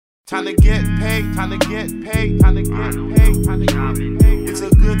Time to get paid, time to get paid, time to get paid, time to get paid. It's a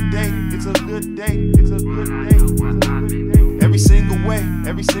good day, it's a good day, it's a good day, it's a good day. Every single way,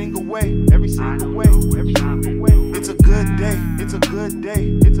 every single way, every single way, every single way. It's a good day, it's a good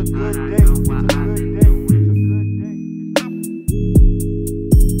day, it's a good day, it's a good day, it's a good day.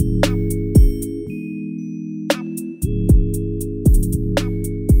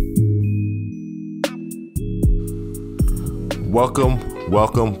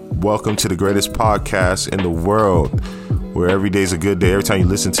 Welcome to the greatest podcast in the world, where every day's a good day. Every time you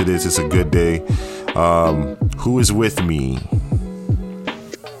listen to this, it's a good day. Who is with me?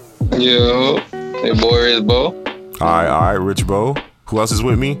 Yo, hey boy, Rich Bo. All right, Rich Bo. Who else is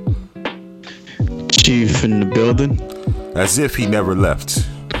with me? Chief in the building. As if he never left.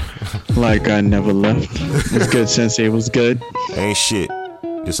 Like I never left. It's good, Sensei. It was good. Ain't shit.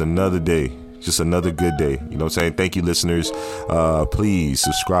 Just another day. Just another good day. You know what I'm saying? Thank you, listeners. Please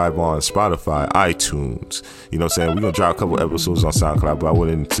subscribe on Spotify, iTunes. You know what I'm saying? We're going to drop a couple episodes on SoundCloud, but I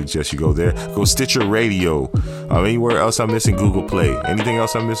wouldn't suggest you go there. Go Stitcher Radio. Anywhere else I'm missing, Google Play. Anything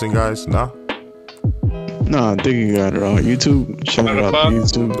else I'm missing, guys? Nah? No, I think you got it all. YouTube. Shout out to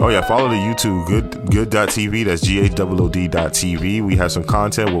YouTube. Oh, yeah. Follow the YouTube. Good.tv. That's GHOOD.tv. We have some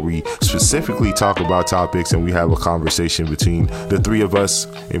content where we specifically talk about topics and we have a conversation between the three of us.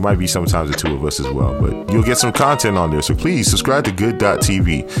 It might be sometimes the two of us as well, but you'll get some content on there. So please subscribe to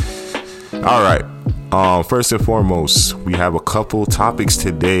Good.tv. All right. First and foremost, we have a couple topics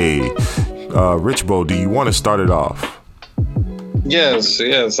today. Rich Bo, do you want to start it off? Yes.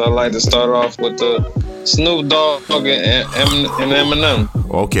 I'd like to start off with the Snoop Dogg and Eminem.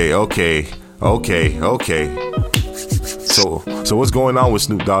 Okay. So what's going on with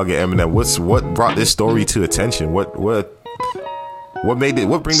Snoop Dogg and Eminem? What brought this story to attention? What made it?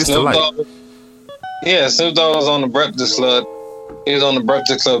 What bring this Snoop to light? Dogg, Snoop Dogg was on the Breakfast Club. He was on the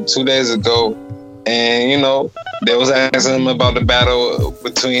Breakfast Club 2 days ago, and they was asking him about the battle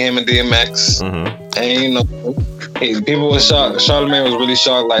between him and DMX, and people were shocked. Charlamagne was really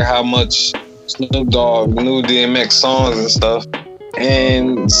shocked, like how much Snoop Dogg knew DMX songs and stuff.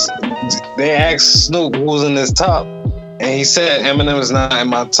 And they asked Snoop who was in his top, and he said Eminem is not in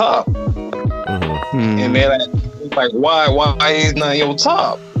my top. And they're like, why he's not your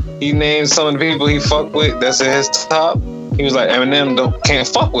top? He named some of the people he fucked with that's in his top. He was like, Eminem can't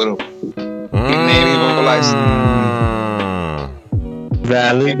fuck with him. He named people like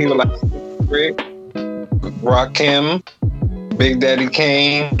Valid. people like Rick, Rakim, Big Daddy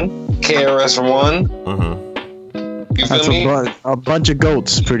Kane, KRS-One. You feel That's me? a bunch of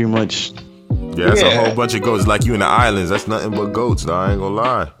goats, pretty much. Yeah, that's a whole bunch of goats. Like you in the islands, that's nothing but goats, though. I ain't gonna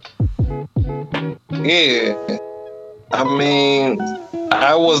lie. Yeah. I mean,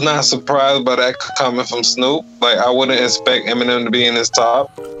 I was not surprised by that coming from Snoop. Like, I wouldn't expect Eminem to be in his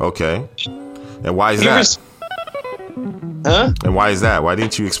top. Okay. And why is that? Huh? And why is that? Why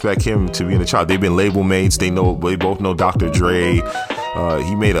didn't you expect him to be in the top? They've been label mates. They both know Dr. Dre.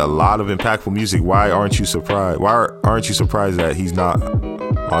 He made a lot of impactful music. Why aren't you surprised? Why aren't you surprised that he's not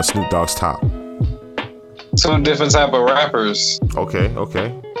on Snoop Dogg's top? Two different type of rappers. Okay.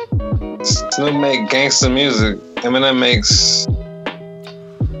 Snoop make gangster music. Eminem makes,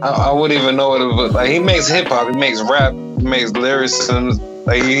 I wouldn't even know what it was. Like, he makes hip hop. He makes rap. He makes lyricism.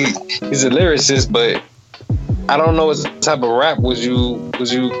 Like, he's a lyricist, but I don't know what type of rap would you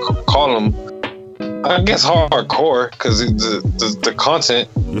call him. I guess hardcore, because the content.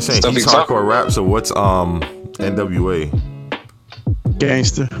 You're saying he's hardcore rap, so what's NWA?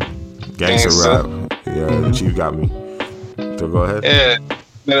 Gangster rap. Yeah, the Chief got me. So go ahead. Yeah,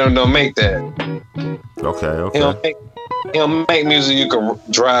 they don't make that. Okay. He don't make music you can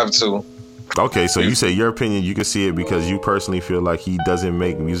drive to. Okay, so you say your opinion, you can see it because you personally feel like he doesn't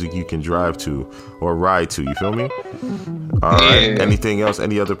make music you can drive to or ride to. You feel me? All right. Anything else?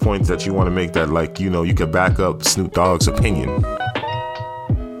 Any other points that you want to make that, like, you could back up Snoop Dogg's opinion?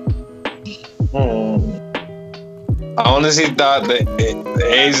 I honestly thought the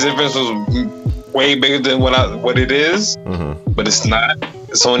age difference was way bigger than what it is, but it's not.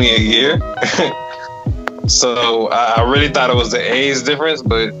 It's only a year. So I really thought it was the age difference,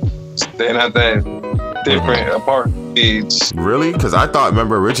 but they're not that different apart from age. Really? Because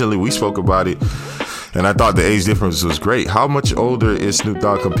remember originally we spoke about it, and I thought the age difference was great. How much older is Snoop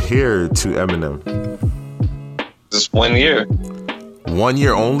Dogg compared to Eminem? Just 1 year. 1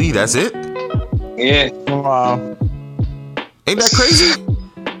 year only? That's it? Yeah. Wow. Ain't that crazy?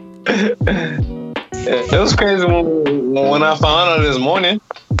 It was crazy when I found out this morning.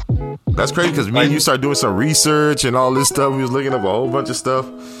 That's crazy because me and you started doing some research and all this stuff. We was looking up a whole bunch of stuff.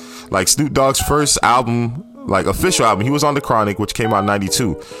 Like Snoop Dogg's first album like official album. He was on The Chronic, which came out in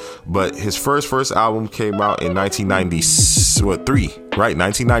 92, but his first album came out in 1993, right?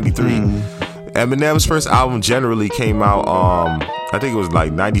 1993. Eminem's first album generally came out, I think it was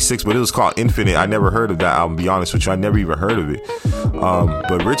like 96, but it was called Infinite. I never heard of that album, to be honest with you. I never even heard of it.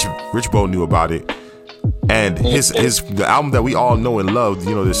 But Rich Bo knew about it. And the album that we all know and love,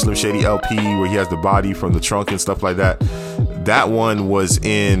 you know, the Slim Shady LP where he has the body from the trunk and stuff like that. That one was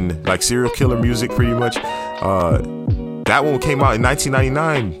in like Serial Killer music, pretty much. That one came out in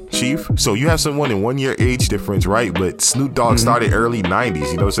 1999, Chief. So you have someone in 1 year age difference, right? But Snoop Dogg started early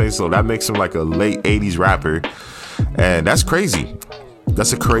 90s, you know what I'm saying? So that makes him like a late 80s rapper. And that's crazy.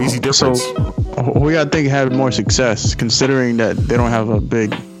 That's a crazy difference. So who y'all think had more success, considering that they don't have a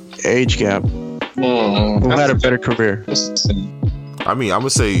big age gap? Who had a better career? I mean, I'm gonna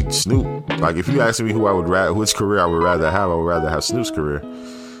say Snoop. Like, if you ask me which career I would rather have Snoop's career.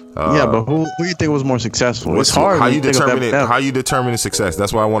 Yeah, but who do you think was more successful? It's hard. How you determine it? How you determine success?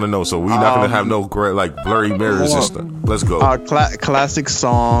 That's what I want to know. So we're not gonna have no great, like, blurry mirrors and stuff. Let's go. Classic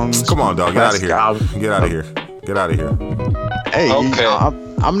songs. Come on, dog. Get out of here. Get out of here. Get out of here. Hey, okay.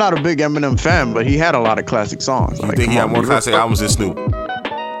 I'm not a big Eminem fan, but he had a lot of classic songs. You think he had more classic albums than Snoop?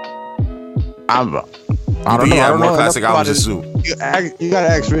 I don't know. He had more classic albums than Snoop. You gotta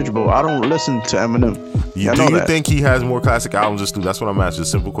ask Rich Bo. I don't listen to Eminem. Do you think he has more classic albums than Snoop? That's what I'm asking.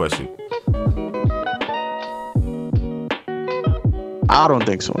 Simple question. I don't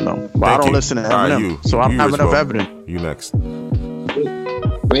think so. No, but I don't listen to Eminem, so I don't have enough evidence. You next.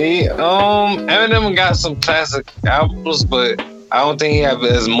 Me, Eminem got some classic albums, but I don't think he have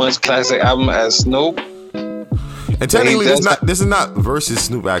as much classic album as Snoop. And technically, this is not versus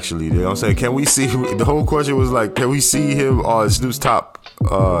Snoop, actually. You know what I'm saying? Can we see, the whole question was like, can we see him on Snoop's top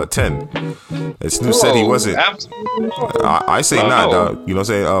 10? And Snoop said he wasn't. I say not, dog. You know what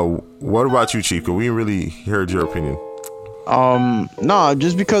I'm saying? What about you, Chief? Because we really heard your opinion. No,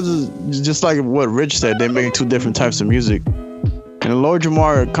 just because, just like what Rich said, they make two different types of music. And Lord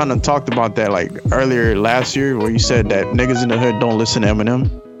Jamar kind of talked about that like earlier last year, where he said that niggas in the hood don't listen to Eminem.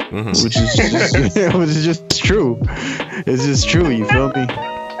 Which is just true. It's just true. You feel me?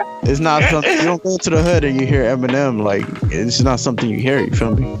 It's not something you don't go to the hood and you hear Eminem. Like, it's not something you hear. You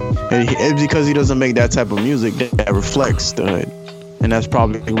feel me? And it's because he doesn't make that type of music that reflects the hood, and that's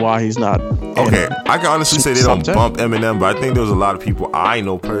probably why he's not. Okay, I can honestly say they don't bump Eminem, but I think there's a lot of people I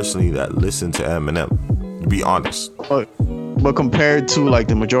know personally that listen to Eminem. To be honest, but compared to like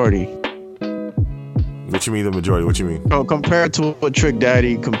the majority. What you mean the majority? What you mean? Oh, compared to what Trick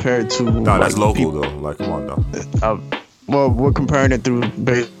Daddy, compared to... No, that's local though. Like, come on, though. Well, we're comparing it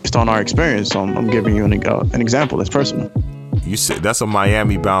based on our experience. So I'm giving you an example that's personal. You said that's a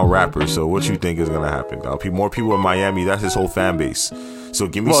Miami-bound rapper. So what you think is gonna happen? More people in Miami. That's his whole fan base. So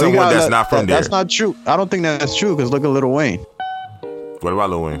give me someone that's not from there. That's not true. I don't think that's true. Because look at Lil Wayne. What about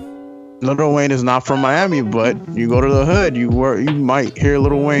Lil Wayne? Lil Wayne is not from Miami, but you go to the hood, you might hear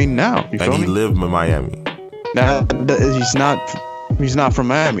Lil Wayne now. You feel me? And he lived in Miami. He's not from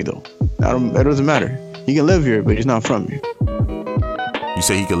Miami though. It doesn't matter. He can live here, but he's not from here. You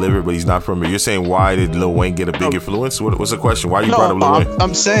say he can live here, but he's not from here. You're saying, why did Lil Wayne get a big influence? What's the question? Why you brought up Lil Wayne?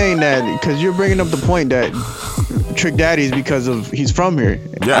 I'm saying that because you're bringing up the point that Trick Daddy is because of he's from here.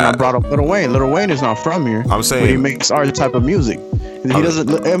 Yeah. And I brought up Lil Wayne. Lil Wayne is not from here. I'm saying, but he makes our type of music.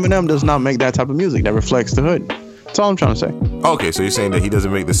 Eminem does not make that type of music that reflects the hood. That's all I'm trying to say. Okay, so you're saying that he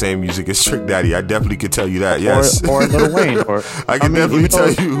doesn't make the same music as Trick Daddy. I definitely could tell you that, yes. Or Lil Wayne. I can definitely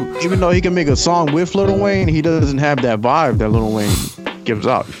tell you. Even though he can make a song with Lil Wayne, he doesn't have that vibe that Lil Wayne gives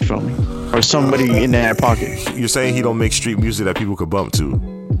out. You feel me? Or somebody in that pocket. You're saying he don't make street music that people could bump to.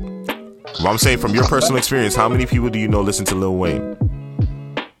 Well, I'm saying from your personal experience, how many people do you know listen to Lil Wayne?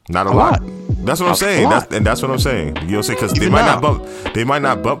 Not a lot. That's what I'm saying. That's what I'm saying. You know what I'm saying? Because they might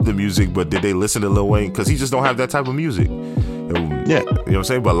not bump the music, but did they listen to Lil Wayne? Because he just don't have that type of music. Yeah. You know what I'm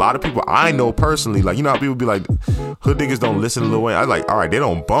saying? But a lot of people I know personally, like, you know how people be like, hood niggas don't listen to Lil Wayne. I like, all right, they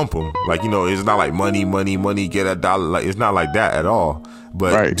don't bump him. Like, you know, it's not like money, get a dollar. Like, it's not like that at all.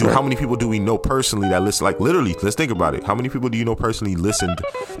 But how many people do we know personally that listen? Like, literally, let's think about it. How many people do you know personally listened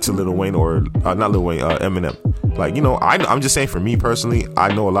to Lil Wayne or not Lil Wayne, Eminem? Like, you know, I'm just saying for me personally,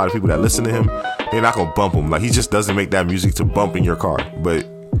 I know a lot of people that listen to him. They're not gonna bump him. Like, he just doesn't make that music to bump in your car. But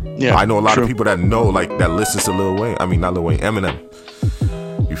yeah, I know a lot of people that know, like, that listens to Lil Wayne. I mean, not Lil Wayne, Eminem.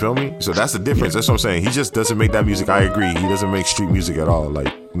 You feel me? So that's the difference. That's what I'm saying. He just doesn't make that music. I agree. He doesn't make street music at all.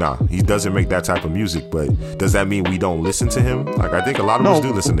 Like, nah, he doesn't make that type of music. But does that mean we don't listen to him? Like, I think a lot of us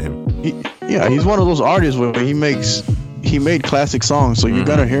do listen to him. He's one of those artists where he made classic songs, so you're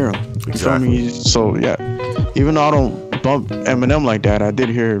gonna hear him. You feel me? So yeah, even though I don't bump Eminem like that, I did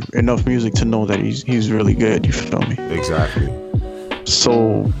hear enough music to know that he's really good. You feel me? Exactly.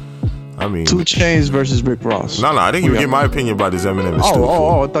 So, I mean, 2 Chainz versus Rick Ross. No, I didn't even get my opinion about this Eminem.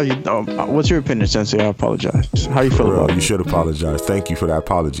 I thought you. What's your opinion, Sensei? I apologize. How you feel about it? You should apologize. Thank you for that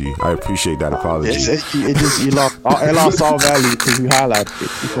apology. I appreciate that apology. It lost all value because you highlighted it.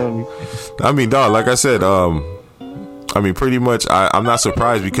 You feel me? I mean, dog, like I said, I mean, pretty much, I'm not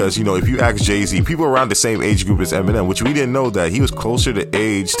surprised because, you know, if you ask Jay-Z, people around the same age group as Eminem, which we didn't know that he was closer to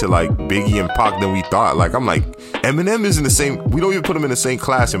age to like Biggie and Pac than we thought. Like, I'm like, Eminem is in the same, we don't even put him in the same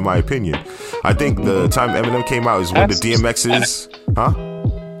class, in my opinion. I think the time Eminem came out is when the DMX's,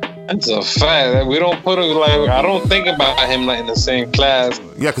 That's a fact. We don't put him like, I don't think about him like in the same class.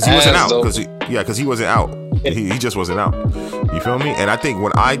 Yeah, because he wasn't out. Because he wasn't out. He just wasn't out. You feel me? And I think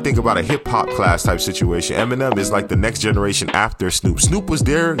when I think about a hip hop class type situation, Eminem is like the next generation after Snoop. Snoop was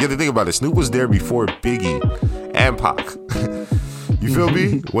there. You have to think about it. Snoop was there before Biggie and Pac. You feel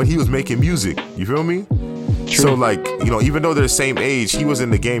me? When he was making music. You feel me? True. So like, you know, even though they're the same age, he was in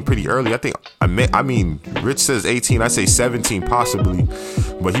the game pretty early. I think I mean, Rich says 18, I say 17 possibly,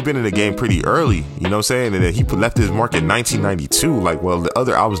 but he been in the game pretty early, you know what I'm saying? And then he left his mark in 1992. Like, well, the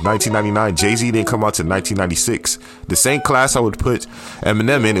other album's 1999. Jay-Z didn't come out to 1996. The same class I would put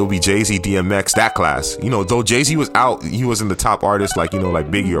Eminem in, it would be Jay-Z, DMX, that class. You know, though Jay-Z was out, he wasn't the top artist like, you know,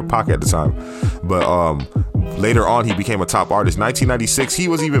 like Biggie or Pac at the time. But later on, he became a top artist. 1996, he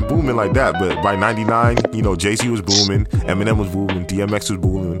was even booming like that. But by 99, you know, Jay-Z was booming, Eminem was booming, DMX was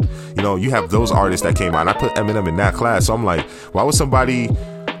booming. You know, you have those artists that came out. And I put Eminem in that class. So I'm like, why would somebody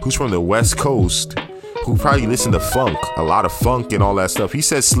who's from the West Coast, who probably listened to funk, a lot of funk and all that stuff. He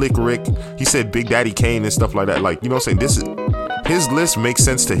said Slick Rick, he said Big Daddy Kane and stuff like that. Like, you know what I'm saying? His list makes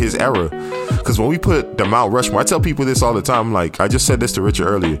sense to his era. Because when we put the Mount Rushmore, I tell people this all the time. Like, I just said this to Richard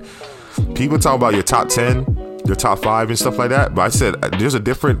earlier. People talk about your top 10, your top 5 and stuff like that. But I said, this is a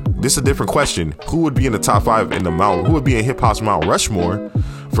different question. Who would be in the top 5 in the Mount, who would be in hip hop's Mount Rushmore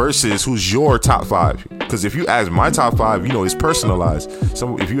versus who's your top 5? Because if you ask my top 5, you know, it's personalized.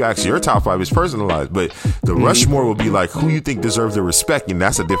 So if you ask your top 5, it's personalized. But the Rushmore will be like, who you think deserves the respect, and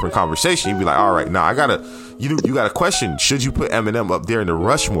that's a different conversation. You'd be like, all right, now you got a question. Should you put Eminem up there in the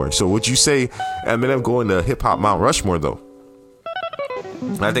Rushmore? So would you say Eminem go in the hip hop Mount Rushmore though?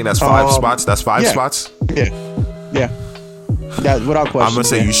 I think that's 5 spots. That's 5 spots. Yeah. That without question. I'm gonna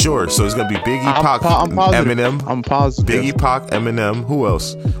say you sure. So it's gonna be Biggie, Pac, Eminem. I'm positive. Biggie, Pac, Eminem. Who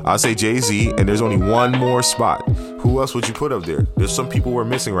else? I'll say Jay-Z, and there's only one more spot. Who else would you put up there? There's some people we're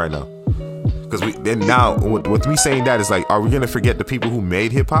missing right now. Because now with me saying that, it's like, are we gonna forget the people who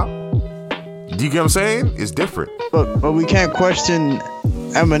made hip hop? Do you get what I'm saying? It's different. But we can't question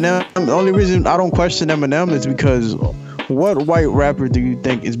Eminem. The only reason I don't question Eminem is because what white rapper do you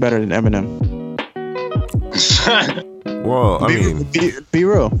think is better than Eminem? Well, I mean, be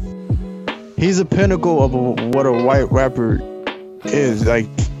real. He's a pinnacle of what a white rapper is. Like,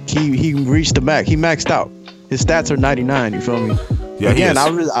 he reached the max. He maxed out. His stats are 99. You feel me? Yeah. Again,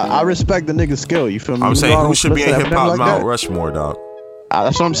 I respect the nigga's skill. You feel me? I'm saying who should be in hip hop Mount Rushmore, dog?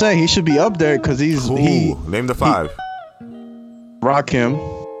 That's what I'm saying. He should be up there because he's name the 5. Rakim.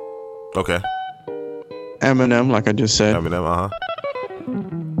 Okay. Eminem, like I just said. Eminem,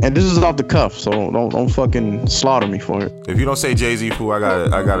 And this is off the cuff, so don't fucking slaughter me for it. If you don't say Jay-Z, fool, I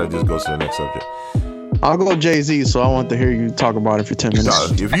gotta just go to the next subject. I'll go Jay-Z, so I want to hear you talk about it for 10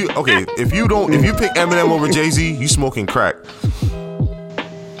 minutes. If you pick Eminem over Jay-Z, you smoking crack.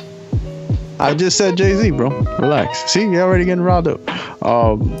 I just said Jay-Z, bro. Relax. See, you're already getting riled up.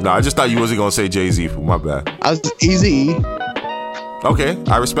 I just thought you wasn't gonna say Jay-Z, fool. My bad. I was Eazy-E. Okay,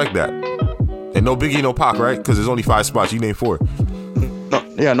 I respect that. And no Biggie, no Pac, right? Because there's only 5 spots. You named 4.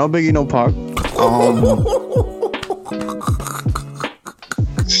 No Biggie, no Pac.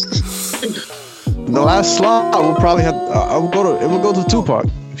 The last slot will probably have. It will go to Tupac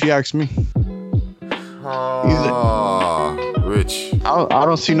if you ask me. Rich. I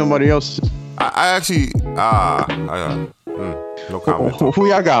don't see nobody else. I actually. No comment. Who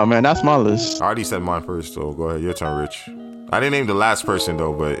y'all got, man? That's my list. I already said mine first, so go ahead. Your turn, Rich. I didn't name the last person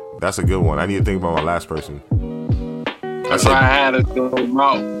though, but that's a good one. I need to think about my last person. If I had to go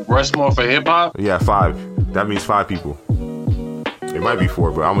Mount Rushmore for hip hop? Yeah, 5. That means 5 people. It might be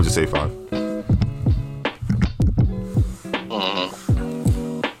 4, but I'm gonna just say 5.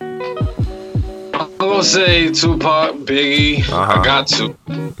 I'm gonna say Tupac, Biggie. I got to.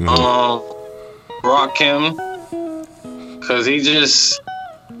 Rakim, cause he just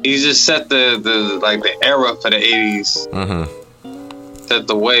set the era for the 80s. Set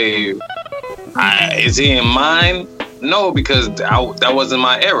the wave. Is he in mine? No, because that wasn't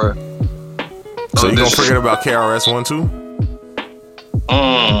my era. So you gonna forget about KRS One too?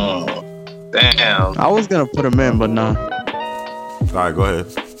 Damn. I was gonna put him in, but nah. All right, go ahead.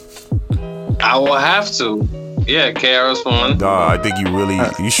 I will have to. Yeah, KRS One. Dawg, I think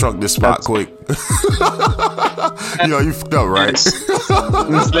you shrunk this spot quick. Yo, you fucked up, right?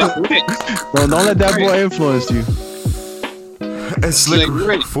 Bro, don't let that boy influence you. And Slick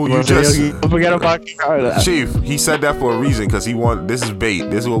Rick, fool, you just forget about Chief. He said that for a reason because he want. This is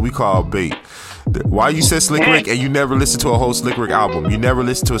bait. This is what we call bait. Why you said Slick Rick and you never listened to a whole Slick Rick album? You never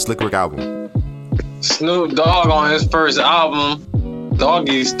listened to a Slick Rick album. Snoop Dogg on his first album,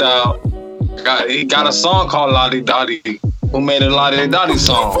 Doggy Style, he got a song called Lottie Dottie. Who made a Lottie Dottie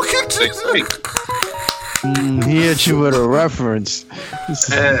song? He hit you with a reference.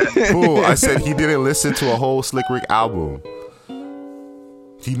 Fool, I said he didn't listen to a whole Slick Rick album.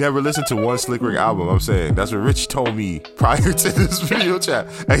 He never listened to one Slick Rick album. I'm saying that's what Rich told me prior to this video chat,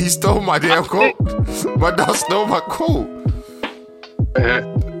 and he stole my damn quote. My dog stole my quote.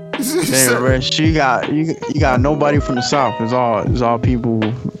 Damn, Rich, you got nobody from the South. It's all people.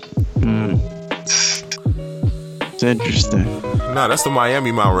 It's interesting. Nah, that's the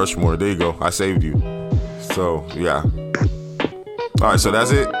Miami Mount Rushmore. There you go. I saved you. So yeah. All right, so that's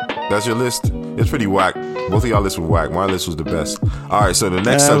it. That's your list. It's pretty whack. Both of y'all lists were whack. My list was the best. All right, so the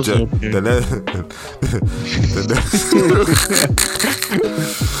next subject. Okay.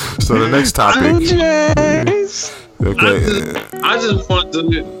 So the next topic. Okay. I just wanted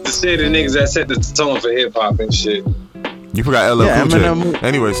to say the niggas that set the tone for hip hop and shit. You forgot LL Cool J.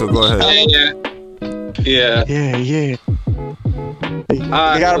 Anyway, so go ahead. Yeah. It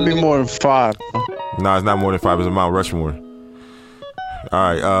gotta be more than 5. Nah, it's not more than 5. It's a Mount Rushmore.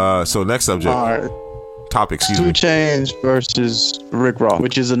 All right. So next subject. All right. Topic. 2 Chainz versus Rick Ross,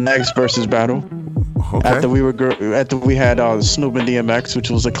 which is the next versus battle. Okay. After we had Snoop and DMX, which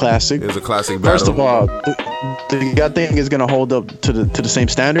was a classic. It was a classic battle. First of all, do you think it's gonna hold up to the same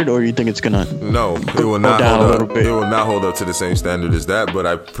standard, or you think it's gonna? No, it will not hold up. It will not hold up to the same standard as that. But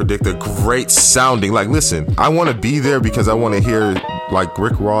I predict a great sounding. Like, listen, I want to be there because I want to hear like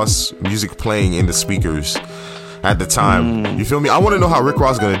Rick Ross music playing in the speakers at the time. You feel me? I want to know how Rick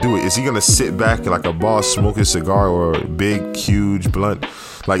Ross is gonna do it. Is he gonna sit back like a boss, smoke a cigar or a big, huge blunt?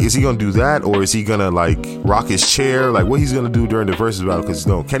 Like, is he gonna do that, or is he gonna like rock his chair? Like, what he's gonna do during the versus battle? Because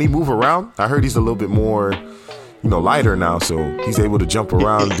can he move around? I heard he's a little bit more, lighter now, so he's able to jump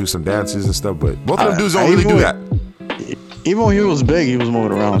around and do some dances and stuff. But both of them dudes don't really do that. Even when he was big, he was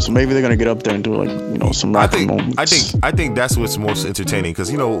moving around. So maybe they're gonna get up there and do some rapping moments. I think that's what's most entertaining because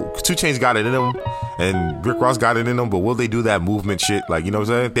 2 Chainz got it in them, and Rick Ross got it in them. But will they do that movement shit? Like, you know what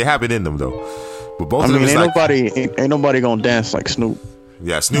I'm saying? They have it in them though. But both of them ain't nobody gonna dance like Snoop.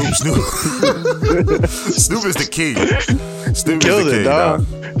 Yeah, Snoop is the king. Snoop killed is the king, dog.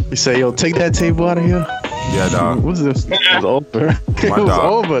 He said, "Yo, take that table out of here." Yeah, dog. What's this? It was over.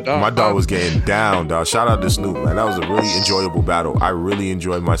 My dog was getting down, dog. Shout out to Snoop, man. That was a really enjoyable battle. I really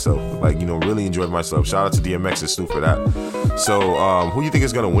enjoyed myself. Really enjoyed myself. Shout out to DMX and Snoop for that. So, who you think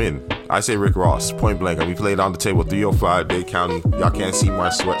is gonna win? I say Rick Ross, point blank. We played on the table 305 Dade County. Y'all can't see my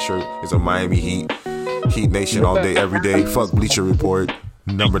sweatshirt. It's a Miami Heat Nation all day, every day. Fuck Bleacher Report.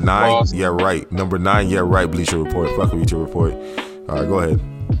 Number 9, yeah right. Number 9, yeah right. Bleacher Report. Fuck Bleacher Report. All right, go ahead.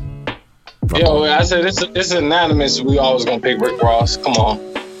 Yo, I said it's unanimous. We always gonna pick Rick Ross. Come on.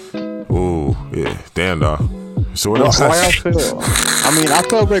 Ooh, yeah, damn dog. So what else? I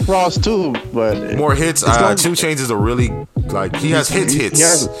feel Rick Ross too, but more hits. 2 Chainz is a really he has hits. He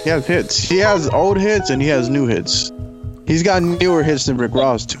has hits. He has old hits and he has new hits. He's got newer hits than Rick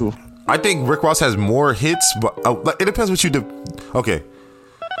Ross too. I think Rick Ross has more hits, but it depends what you do. Okay.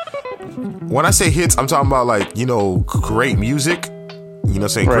 When I say hits, I'm talking about great music.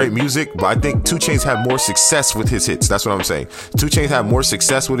 Great music. But I think 2 Chainz had more success with his hits. That's what I'm saying. 2 Chainz had more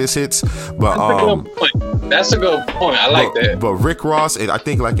success with his hits. But that's a good point. I like that. But Rick Ross, I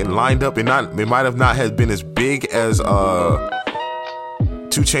think it lined up, it might have not have been as big as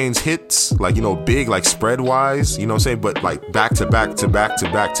 2 Chainz hits, big, spread wise, you know what I'm saying? But back to back,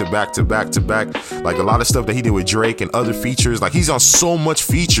 a lot of stuff that he did with Drake and other features, he's on so much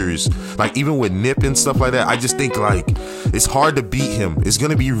features, even with Nip and stuff like that. I just think it's hard to beat him. It's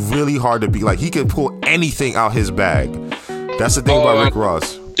gonna be really hard to beat. He could pull anything out his bag. That's the thing about Rick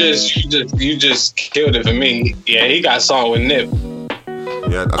Ross. You just killed it for me. Yeah, he got a song with Nip.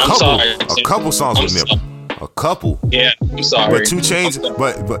 Yeah, a couple songs with Nip. A couple. Yeah, I'm sorry. But 2 Chainz,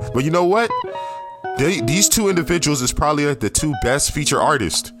 but you know what? These 2 individuals is probably the 2 best feature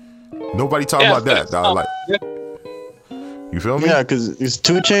artists. Nobody talking about that. Dog. You feel me? Yeah, because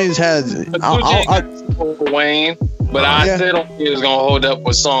 2 Chainz has Wayne, but I still don't think it's gonna hold up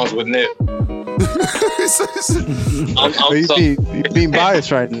with songs with Nip. You being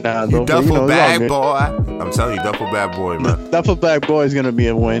biased right now, though. Duffel bag boy. I'm telling you, duffel bag boy, man. Duffel bag boy is gonna be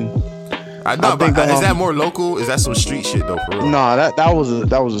a win. I think is that more local? Is that some street shit though? For real? No, that was a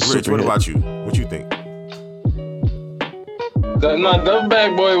Rich, what about you? What you think? Duffel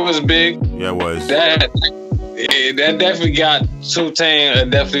Bag Boy was big. Yeah, it was. That definitely got 2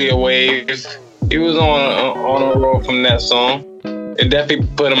 Chainz definitely a wave. He was on a roll from that song. It definitely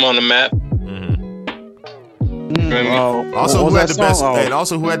put him on the map. Also, who had the best? And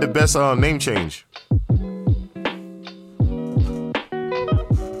also, who had the best name change?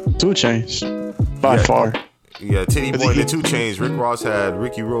 2 Chainz, by far. Yeah, Titty Boy and the 2 Chainz. Rick Ross had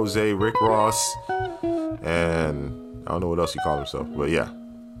Ricky Rose, Rick Ross, and I don't know what else he called himself, but yeah.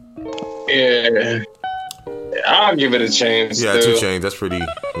 Yeah, I'll give it a chance. Yeah, 2 Chainz. That's pretty.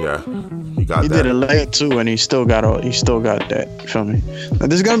 Yeah, he got that. He did it late too, and he still got that. You feel me? Now,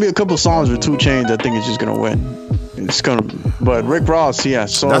 there's gonna be a couple songs with 2 Chainz. I think it's just gonna win. It's gonna, but Rick Ross, yeah,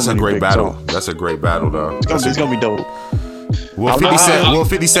 so that's a great battle. Songs. That's a great battle, though. It's gonna be dope. Will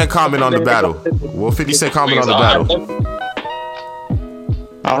 50 Cent comment on the battle? Will 50 Cent comment on the battle?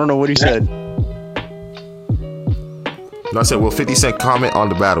 I don't know what he said. No, I said, will 50 Cent comment on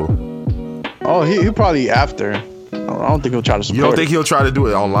the battle? Oh, he probably after. I don't think he'll try to support. You don't think he'll try to do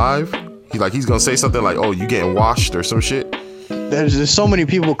it on live? He's gonna say something like, "Oh, you getting washed" or some shit. There's so many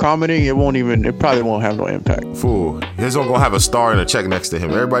people commenting. It probably won't have no impact. Fool, he's gonna have a star and a check next to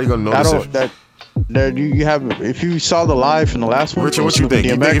him. Everybody gonna notice if you saw the live from the last one. Richard, what you think?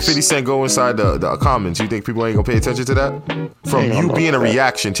 You think if 50 Cent go inside the comments, you think people ain't gonna pay attention to that? From you being a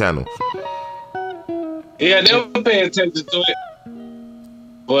reaction channel. Yeah, they'll pay attention to it.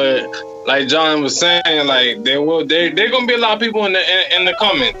 But like John was saying, like there gonna be a lot of people in the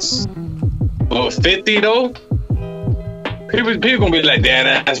comments. But 50 though, people gonna be like,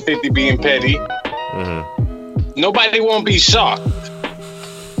 "Damn, that's 50 being petty." Mm-hmm. Nobody won't be shocked.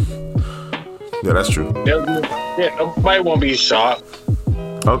 Yeah, that's true. Yeah, nobody won't be shocked.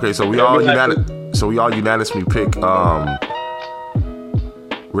 Okay, so we all unanimously pick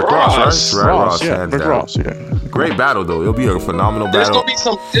Rick Ross, right? Ross, yeah, Rick Ross, yeah. Great battle though. It'll be a phenomenal battle.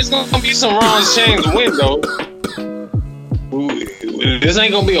 There's gonna be some Ron Chainz win though. This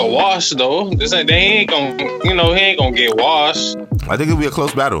ain't gonna be a wash though. He ain't gonna get washed. I think it'll be a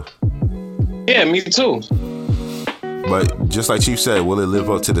close battle. Yeah, me too. But just like Chief said, will it live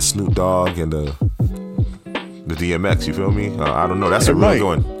up to the Snoop Dogg and the DMX? You feel me? I don't know. That's a real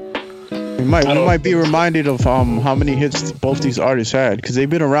one. We might be reminded of how many hits both these artists had, because they've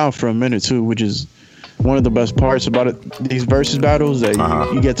been around for a minute too, which is one of the best parts about it. These versus battles that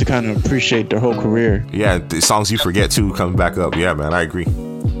you get to kind of appreciate their whole career. Yeah, the songs you forget too come back up. Yeah, man, I agree.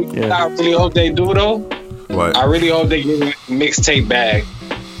 Yeah. I really hope they do though. What? I really hope they get a mixtape bag,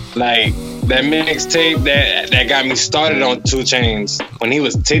 like that mixtape that got me started on 2 Chainz when he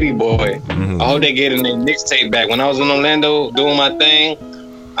was Titty Boy. Mm-hmm. I hope they get a mixtape back. When I was in Orlando doing my thing,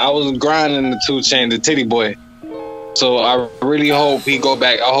 I was grinding the 2 Chainz, the Titty Boy. So I really hope he go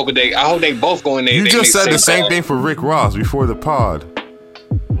back. I hope they both go in there. You just said the same thing for Rick Ross before the pod.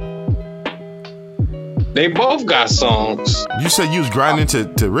 They both got songs. You said you was grinding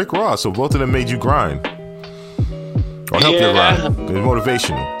to Rick Ross, so both of them made you grind. Or help you grind. It's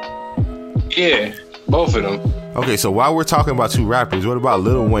motivational. Yeah, both of them. Okay, so while we're talking about 2 rappers, what about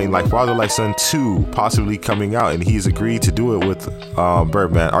Lil Wayne, like Father Like Son 2, possibly coming out, and he's agreed to do it with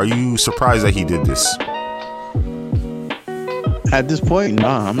Birdman? Are you surprised that he did this? At this point,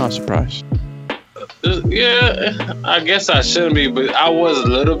 nah, I'm not surprised. Yeah, I guess I shouldn't be, but I was a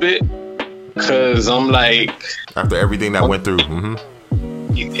little bit, because I'm like... After everything that went through. Mm-hmm.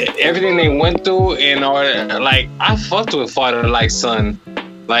 Everything they went through, and like, I fucked with Father Like Son.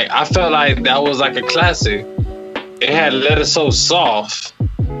 Like, I felt like that was like a classic. It had Letter So Soft.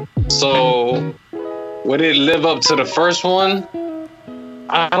 So, would it live up to the first one?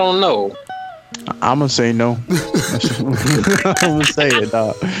 I don't know. I'm gonna say no. I'm gonna say it,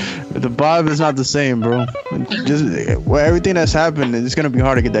 dog. The vibe is not the same, bro. Just everything that's happened, it's gonna be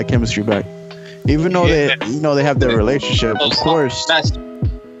hard to get that chemistry back. Even though they have their relationship, of course.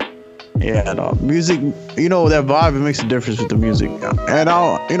 Yeah, no, music. That vibe, it makes a difference with the music, and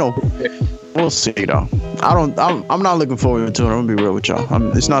we'll see though. I'm not looking forward to it. I'm gonna be real with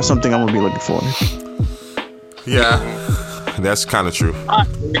y'all. It's not something I'm gonna be looking for. Yeah. That's kind of true.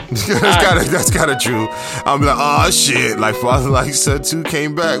 That's kind of true. I'm like, oh shit, like Father Like Son 2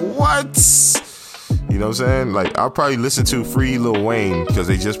 came back. What? You know what I'm saying? Like, I'll probably listen to Free Lil Wayne because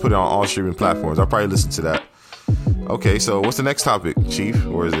they just put it on all streaming platforms. I'll probably listen to that. Okay, so what's the next topic, Chief?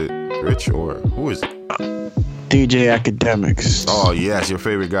 Or is it Rich? Or who is it? DJ Academics. Oh yes, your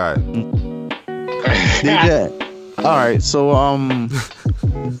favorite guy. DJ. All right, so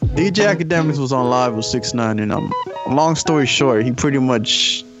DJ Academics was on live with 6ix9ine, and long story short, he pretty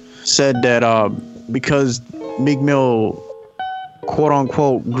much said that because Meek Mill quote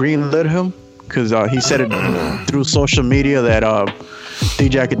unquote greenlit him, because he said it through social media that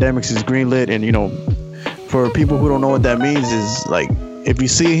DJ Academics is greenlit, and you know, for people who don't know what that means, is like if you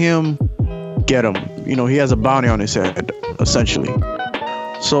see him, get him. You know, he has a bounty on his head, essentially.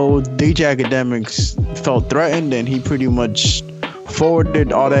 So DJ Academics felt threatened, and he pretty much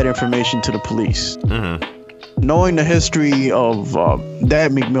forwarded all that information to the police. Knowing the history of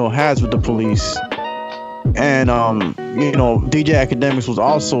that Meek Mill has with the police, and you know, DJ Academics was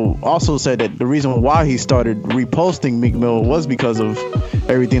also said that the reason why he started reposting Meek Mill was because of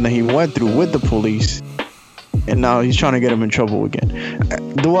everything that he went through with the police, and now he's trying to get him in trouble again.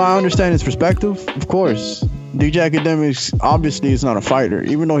 Do I understand his perspective? Of course. DJ Academics obviously is not a fighter,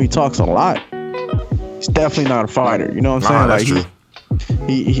 even though he talks a lot. He's definitely not a fighder. You know what I'm saying? That's true.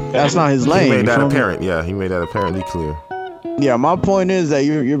 He that's not his lane. He made that apparent. Yeah, he made that apparently clear. Yeah, my point is that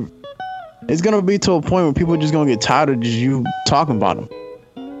you're it's gonna be to a point where people are just gonna get tired of just you talking about him.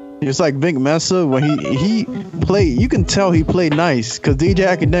 It's like Vic Mensa when he played. You can tell he played nice because DJ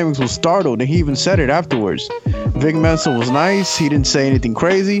Academics was startled, and he even said it afterwards. Vic Mensa was nice. He didn't say anything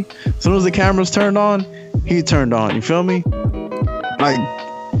crazy. As soon as the cameras turned on, he turned on. You feel me? Like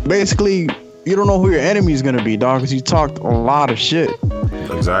basically, you don't know who your enemy is gonna be, dog, because you talked a lot of shit.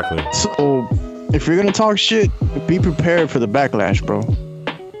 Exactly. So if you're gonna talk shit, be prepared for the backlash, bro.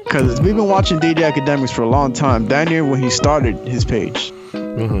 Because we've been watching DJ Academics for a long time. Down here when he started his page.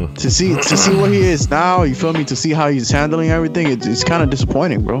 To see what he is now, you feel me? To see how he's handling everything, it's kind of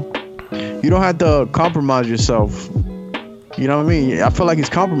disappointing, bro. You don't have to compromise yourself. You know what I mean? I feel like he's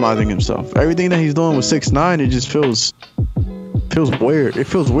compromising himself. Everything that he's doing with 6ix9ine, it just feels weird. It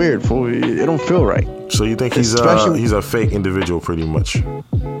feels weird, fool. It don't feel right. So you think he's a fake individual, pretty much?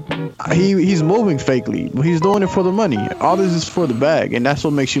 He's moving fakely. He's doing it for the money. All this is for the bag, and that's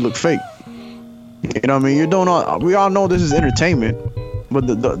what makes you look fake. You know what I mean? You're doing we all know this is entertainment, but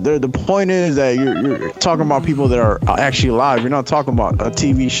the point is that you're talking about people that are actually alive. You're not talking about a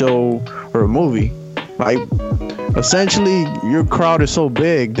TV show or a movie. Like, essentially, your crowd is so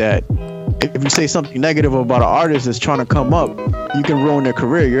big that if you say something negative about an artist that's trying to come up, you can ruin their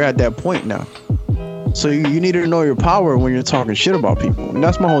career. You're at that point now. So you need to know your power when you're talking shit about people. And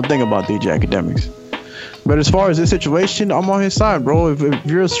that's my whole thing about DJ Academics. But as far as this situation, I'm on his side, bro. If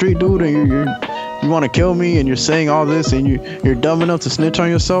you're a street dude and you want to kill me and you're saying all this and you're dumb enough to snitch on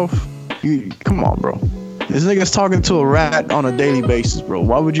yourself, come on, bro. This nigga's talking to a rat on a daily basis, bro.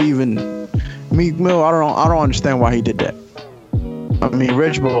 Why would you even... Meek Mill, I don't understand why he did that. I mean,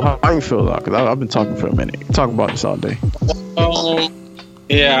 Rich, bro, how you feel, though? Because I've been talking for a minute. Talking about this all day.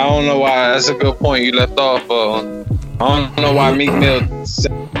 Yeah, I don't know why. That's a good point you left off. I don't know why Meek Mill,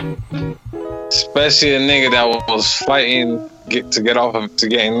 especially a nigga that was fighting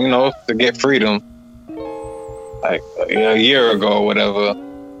to get freedom, like a year ago or whatever.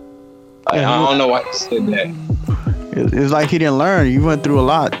 Like, I don't know why he said that. It's like he didn't learn. You went through a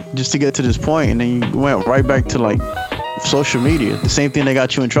lot just to get to this point, and then you went right back to like social media. The same thing that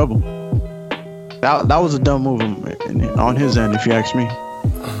got you in trouble. That was a dumb move on his end, if you ask me.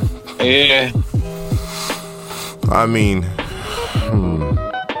 Yeah. I mean,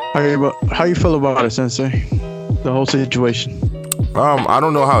 how you feel about it, Sensei? The whole situation. I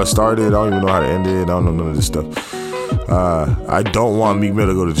don't know how it started. I don't even know how to end it. I don't know none of this stuff. I don't want Meek Mill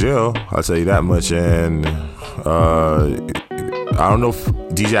to go to jail. I'll tell you that much. And I don't know if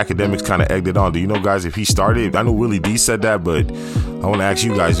DJ Academics kind of egged it on. Do you know, guys, if he started? I know Willie D said that, but I want to ask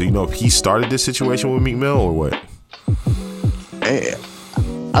you guys, do you know if he started this situation with Meek Mill or what?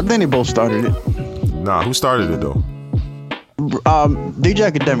 I think they both started it. Nah, who started it though? DJ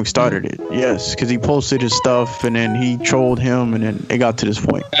Academics started it, yes, because he posted his stuff and then he trolled him and then it got to this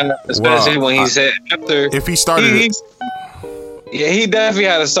point. And especially when he said after. If he started it. Yeah, he definitely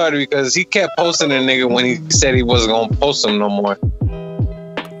had to start it because he kept posting the nigga when he said he wasn't going to post him no more.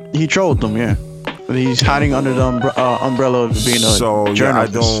 He trolled them, yeah. But he's hiding under the umbrella of being a journalist. Yeah, I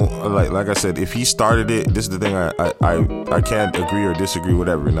don't like I said. If he started it, this is the thing. I can't agree or disagree,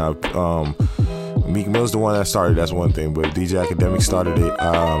 whatever. Now, Meek Mill's the one that started. That's one thing. But DJ Academics started it.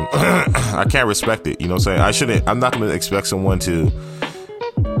 I can't respect it. You know what I'm saying? I'm not going to expect someone to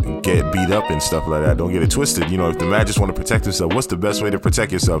get beat up and stuff like that. Don't get it twisted. You know, if the man just want to protect himself, what's the best way to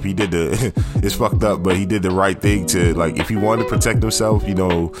protect yourself? He did it's fucked up, but he did the right thing to, like, if he wanted to protect himself, you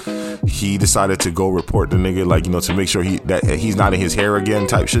know, he decided to go report the nigga, like, you know, to make sure that he's not in his hair again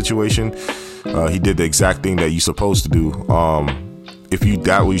type situation. He did the exact thing that you're supposed to do.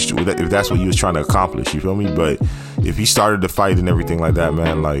 if that's what you was trying to accomplish, you feel me? But if he started the fight and everything like that,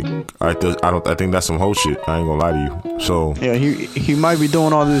 man, like I think that's some whole shit. I ain't gonna lie to you. So yeah, he might be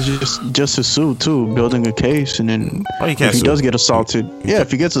doing all this just to sue too, building a case, and then if he does get assaulted,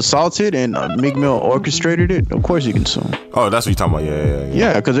 if he gets assaulted and Meek Mill orchestrated it, of course he can sue. Oh, that's what you're talking about.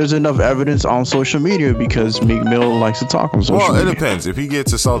 Yeah, because there's enough evidence on social media because Meek Mill likes to talk on social media. Well, it depends. If he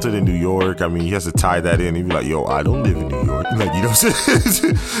gets assaulted in New York, I mean, he has to tie that in. He'd be like, yo, I don't live in New York. Like, you know what I'm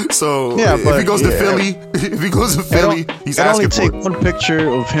saying? So if he goes to Philly, he's asking for it. It only take one picture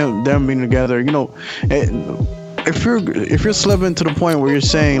of them being together. You know, if you're slipping to the point where you're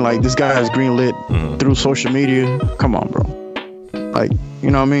saying like this guy has greenlit through social media, come on, bro. Like,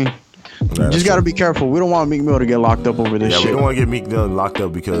 you know what I mean? Just got to be careful. We don't want Meek Mill to get locked up over this shit. Yeah, we don't want to get Meek Mill locked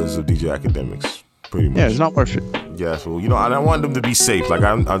up because of DJ Academics. Pretty much. Yeah, it's not worth it. Yeah, so you know, I want them to be safe. Like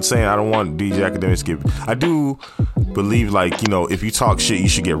I'm saying, I don't want DJ Academics to get. I do believe, like, you know, if you talk shit, you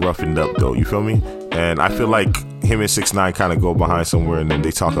should get roughened up, though. You feel me? And I feel like him and 6ix9ine kind of go behind somewhere, and then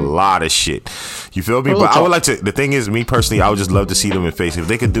they talk a lot of shit. You feel me? But I would like to. The thing is, me personally, I would just love to see them in face. If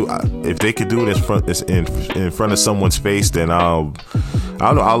they could do it in front of someone's face, then I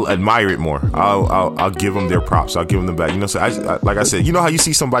don't know. I'll admire it more. I'll give them their props. I'll give them back. You know, so like I said, you know how you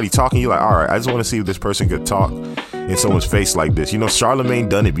see somebody talking, you're like, all right, I just want to see if this person could talk in someone's face like this. You know, Charlemagne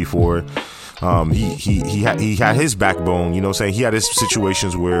done it before. He had his backbone, you know what I'm saying? He had his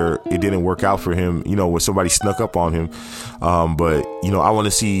situations where it didn't work out for him, you know, where somebody snuck up on him. But, you know, I want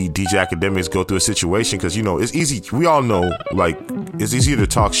to see DJ Academics go through a situation because, you know, it's easy. We all know, like, it's easier to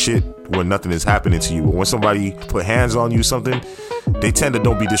talk shit when nothing is happening to you. But when somebody put hands on you, something, they tend to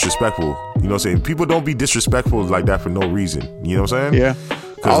don't be disrespectful. You know what I'm saying? People don't be disrespectful like that for no reason. You know what I'm saying? Yeah.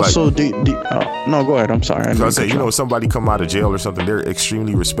 Also, no, go ahead. I'm sorry. I say, you know, if somebody come out of jail or something, they're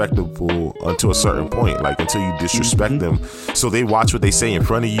extremely respectable until a certain point, like until you disrespect them. So they watch what they say in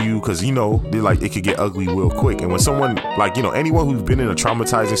front of you because, you know, they're like, it could get ugly real quick. And when someone, like, you know, anyone who's been in a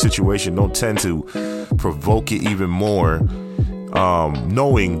traumatizing situation don't tend to provoke it even more,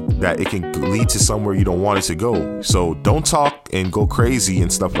 knowing that it can lead to somewhere you don't want it to go. So don't talk and go crazy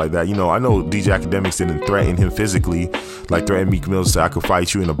and stuff like that. You know, I know DJ Academics didn't threaten him physically, like threaten Meek Mill to I could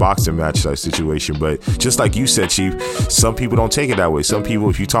fight you in a boxing match type situation. But just like you said, Chief, some people don't take it that way. Some people,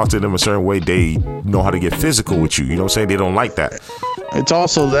 if you talk to them a certain way, they know how to get physical with you. You know what I'm saying? They don't like that. It's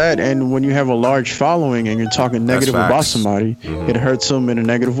also that, and when you have a large following and you're talking negative about somebody, it hurts them in a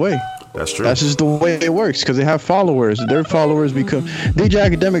negative way. That's true. That's just the way it works because they have followers. Their followers become DJ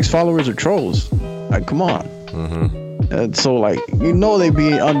Academics followers are trolls. Like, come on. And so, like, you know, they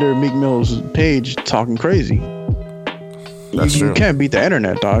be under Meek Mill's page talking crazy. That's true. You can't beat the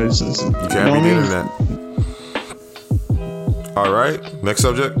internet, dog. You can't beat the internet. All right. Next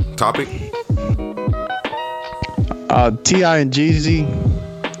subject. Topic. T.I. and Jeezy.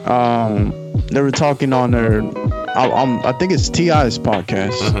 They were talking on their. I think it's T.I.'s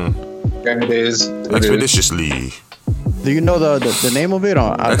podcast. Yeah, it is. Expeditiously. Do you know the name of it?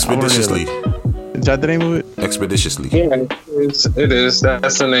 Expeditiously. Is that the name of it? Expeditiously. Yeah, it is.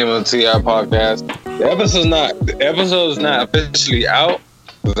 That's the name of the T.I. podcast. The episode's not officially out.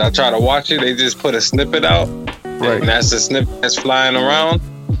 I try to watch it. They just put a snippet out. Right. And that's the snippet that's flying around.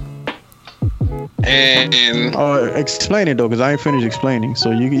 And explain it though, because I ain't finished explaining. So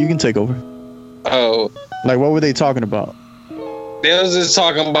you can take over. Oh. Like, what were they talking about? They was just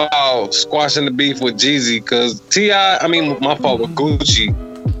talking about squashing the beef with Jeezy, because my fault, with Gucci.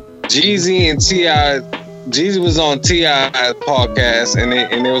 Jeezy and T.I., Jeezy was on T.I.'s podcast, and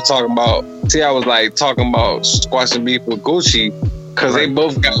they were talking about, T.I. was like talking about squashing beef with Gucci, because they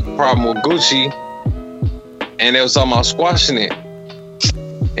both got a problem with Gucci, and they was talking about squashing it.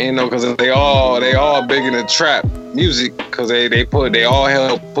 And, you know, because they all big in the trap music, because they all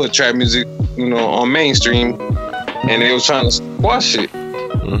help put trap music, you know, on mainstream. And they was trying to squash it.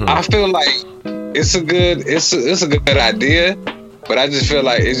 I feel like it's a good idea, but I just feel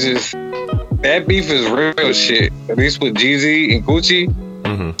like it's just that beef is real shit. At least with Jeezy and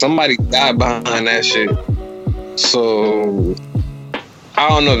Gucci, somebody died behind that shit. So I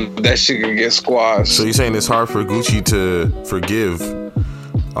don't know if that shit can get squashed. So you're saying it's hard for Gucci to forgive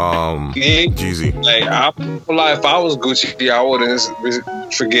Jeezy? Like, if I was Gucci, I wouldn't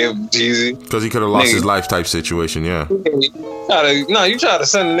forgive Jeezy because he could have lost his life type situation. Yeah. You try to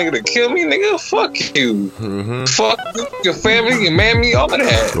send a nigga to kill me, nigga. Fuck you. Fuck your family, your mammy, all of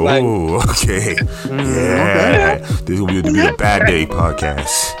that. Oh, okay. Yeah. This is gonna be the Bad Day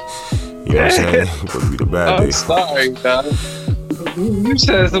podcast. You know what I'm saying? It's gonna be the Bad Day. I'm sorry, dog. You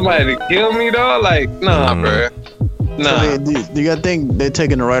said somebody to kill me, dog? Like, nah, bro. Nah. So do you think they're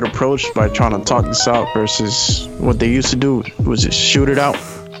taking the right approach by trying to talk this out versus what they used to do, was just shoot it out?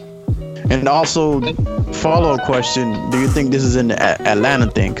 And also, follow-up question: do you think this is an Atlanta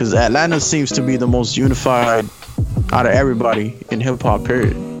thing? Because Atlanta seems to be the most unified out of everybody in hip hop.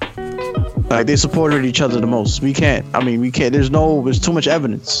 Period. Like they supported each other the most. We can't. There's too much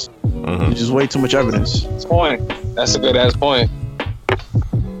evidence. There's just way too much evidence. That's a good ass point.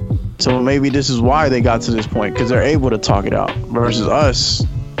 So maybe this is why they got to this point, because they're able to talk it out. Versus us,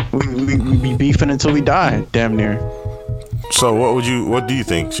 we be beefing until we die, damn near. So what do you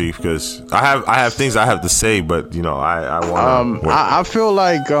think, Chief? Because I have things I have to say, but I want. I feel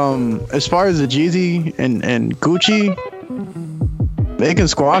like as far as the Jeezy and Gucci, they can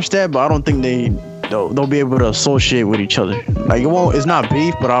squash that, but I don't think they'll be able to associate with each other. Like it's not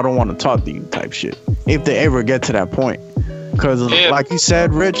beef, but I don't want to talk to you type shit if they ever get to that point. Because like you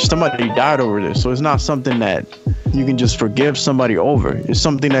said, Rich, somebody died over this, so it's not something that you can just forgive somebody over. It's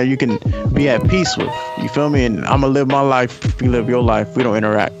something that you can be at peace with. You feel me? And I'm gonna live my life, you live your life, we don't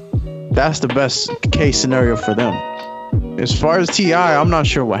interact. That's the best case scenario for them. As far as T.I., I'm not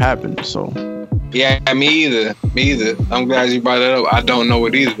sure what happened, so. Yeah, me either. I'm glad you brought that up. I don't know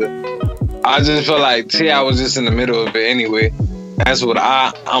it either. I just feel like T.I. was just in the middle of it anyway. That's what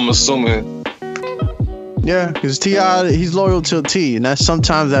I'm assuming. Yeah, because T.I., he's loyal to T, and that's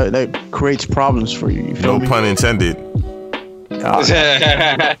sometimes that creates problems for you. You feel me? No pun intended.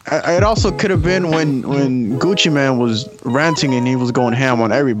 It also could have been when Gucci Mane was ranting and he was going ham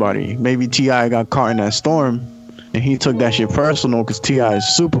on everybody. Maybe T.I. got caught in that storm, and he took that shit personal because T.I.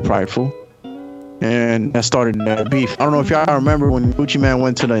 is super prideful. And that started that beef. I don't know if y'all remember when Gucci Mane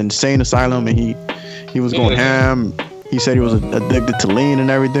went to the insane asylum and he was going ham. He said he was addicted to lean and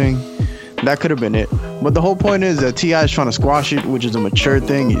everything. That could have been it. But the whole point is that T.I. is trying to squash it, which is a mature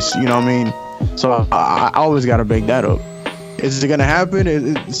thing. He's, you know what I mean? So I always got to bake that up. Is it going to happen?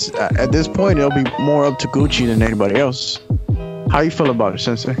 At this point, it'll be more up to Gucci than anybody else. How you feel about it,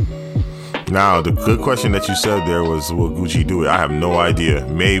 Sensei? Now, the good question that you said there was, will Gucci do it? I have no idea.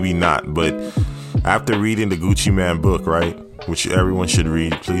 Maybe not. But after reading the Gucci Mane book, right, which everyone should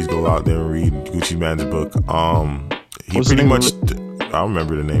read, please go out there and read Gucci Mane's book. He What's pretty much, I don't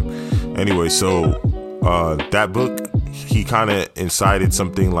remember the name. Anyway, so that book, he kind of incited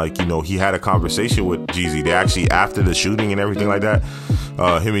something like, he had a conversation with Jeezy. They actually, after the shooting and everything like that,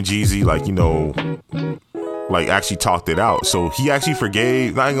 him and Jeezy, actually talked it out. So he actually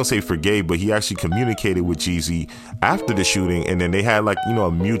forgave, not gonna say forgave, but he actually communicated with Jeezy after the shooting, and then they had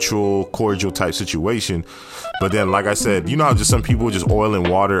a mutual cordial type situation. But then, like I said, how just some people just oil and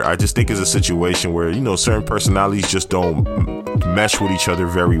water. I just think it's a situation where certain personalities just don't mesh with each other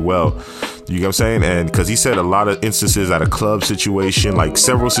very well. You get what I'm saying? And because he said a lot of instances at a club situation, like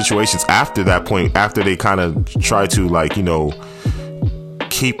several situations after that point, after they kind of try to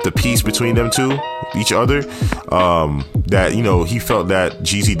keep the peace between them two, each other, that he felt that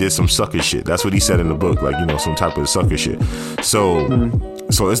Jeezy did some sucker shit. That's what he said in the book, some type of sucker shit. So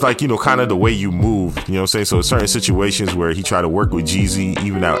so it's kind of the way you move, you know what I'm saying? So certain situations where he tried to work with Jeezy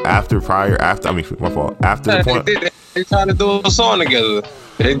even after the point. They tried to do a song together.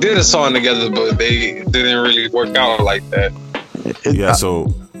 They did a song together, but they didn't really work out like that. Yeah,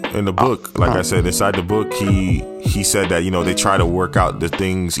 so in the book, like I said, inside the book, he said that they try to work out the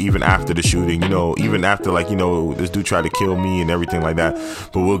things even after the shooting, even after this dude tried to kill me and everything like that.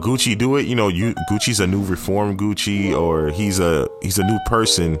 But will Gucci do it? Gucci's a new reformed Gucci, or he's a new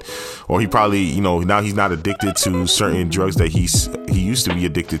person, or he probably now he's not addicted to certain drugs that he used to be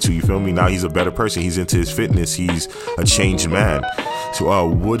addicted to. You feel me? Now he's a better person. He's into his fitness. He's a changed man. So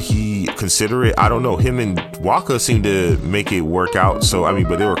would he consider it? I don't know. Him and Waka seemed to make it work out. So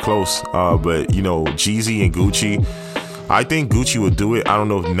but they were close. But Jeezy and Gucci, I think Gucci would do it. I don't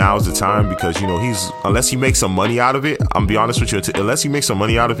know if now's the time, because unless he makes some money out of it, I'm be honest with you, unless he makes some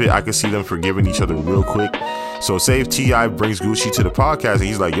money out of it, I could see them forgiving each other real quick. So say if T.I. brings Gucci to the podcast and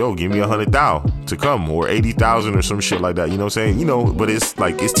he's like, yo, give me 100,000 to come, or 80,000 or some shit like that, you know what I'm saying? But it's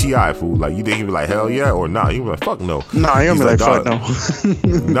it's T.I. fool. You think he'd be like, hell yeah, or nah? He'd be like, fuck no. Nah, he don't be like, fuck no.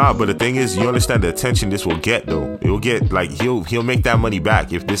 Nah, but the thing is, you understand the attention this will get though. It will get he'll make that money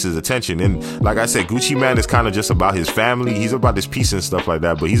back if this is attention. And like I said, Gucci Mane is kind of just about his family. He's about his peace and stuff like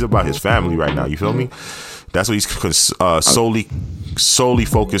that, but he's about his family right now. You feel me? That's what he's solely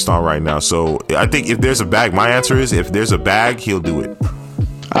focused on right now. So I think if there's a bag, my answer is if there's a bag, he'll do it.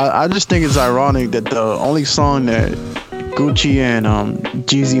 I just think it's ironic that the only song that Gucci and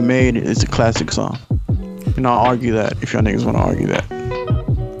Jeezy made is a classic song. And I'll argue that if y'all niggas want to argue that.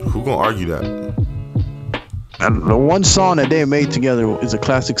 Who gonna argue that? And the one song that they made together is a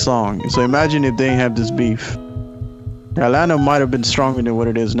classic song. So imagine if they have this beef. Atlanta might have been stronger than what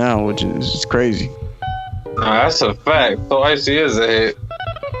it is now, which is crazy. That's a fact. So Icy is a hit.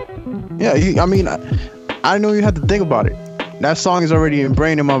 Yeah, I mean, I know you had to think about it. That song is already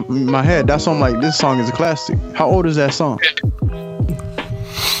ingrained in my head. That's why I'm like, this song is a classic. How old is that song?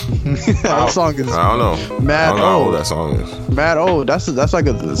 That song is. I don't know. Mad I don't know how old. old that song is. Mad old. That's like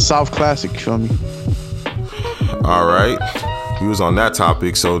a South classic. You feel me? All right. We was on that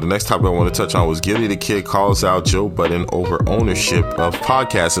topic. So the next topic I want to touch on was Gillie the Kid calls out Joe Budden over ownership of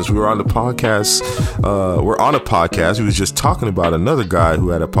podcasts. Since we were on the podcast, we're on a podcast. We was just talking about another guy who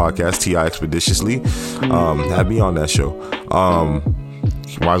had a podcast, T.I. Expeditiously. Had me on that show.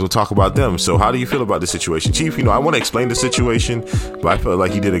 Might as well talk about them. So how do you feel about the situation? Chief, I want to explain the situation, but I felt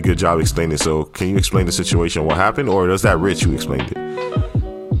like you did a good job explaining it. So can you explain the situation, what happened, or does that Rich who explained it?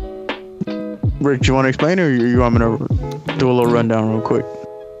 Rick, you want to explain it, or you want me to do a little rundown real quick?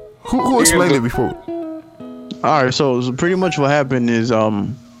 Who explained it before? All right, so pretty much what happened is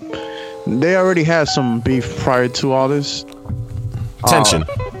they already had some beef prior to all this. Tension.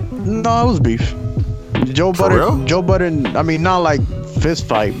 No, it was beef. Joe Budden, I mean, not like fist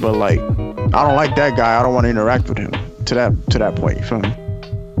fight, but like, I don't like that guy. I don't want to interact with him to that point. You feel me?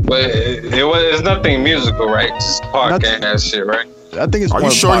 But it's nothing musical, right? Just podcast shit, right? I think it's. Are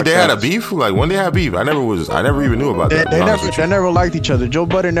you sure they had a beef? Like when they had beef, I never even knew about that. They never liked each other. Joe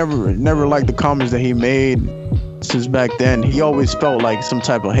Budden never liked the comments that he made since back then. He always felt like some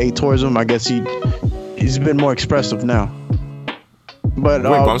type of hate towards him. I guess he's been more expressive now. But wait,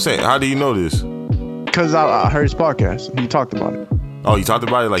 but I'm saying, how do you know this? Because I heard his podcast. He talked about it. Oh, he talked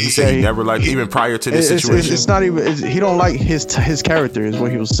about it. Like he said, he never liked even prior to this situation. It's not even. He don't like his character. Is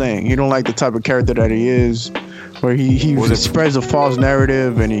what he was saying. He don't like the type of character that he is, where he spreads a false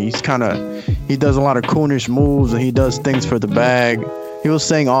narrative, and he does a lot of coonish moves, and he does things for the bag. He was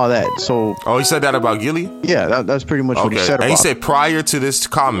saying all that. So. Oh, he said that about Gillie? Yeah, that's pretty much what he said. And about he said prior to this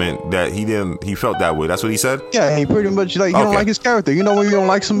comment that he felt that way. That's what he said. Yeah, he pretty much like you don't like his character. You know when you don't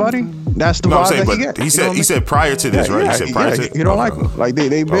like somebody, that's the vibe that he gets. He said prior to this, right? Yeah, he said prior to. You don't like him. Like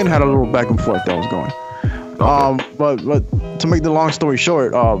they've been had a little back and forth that was going. Okay. But to make the long story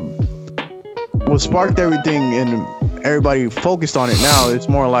short, what sparked everything and everybody focused on it now, it's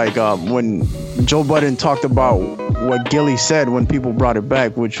more like when Joe Budden talked about what Gillie said when people brought it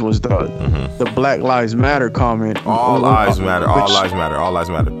back, which was the Black Lives Matter comment. All lives matter. All lives matter. All lives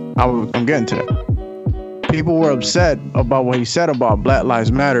matter. I'm getting to that. People were upset about what he said about Black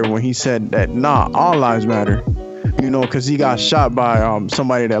Lives Matter when he said that all lives matter. Because he got shot by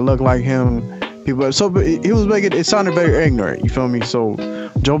somebody that looked like him. So he was making it sounded very ignorant. You feel me? So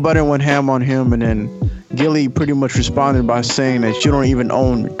Joe Budden went ham on him, and then Gillie pretty much responded by saying that you don't even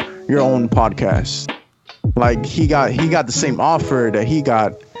own your own podcast. Like he got the same offer that he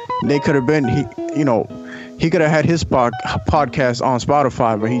got. They could have been he could have had his podcast on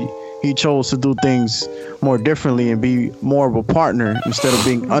Spotify, but he chose to do things more differently and be more of a partner instead of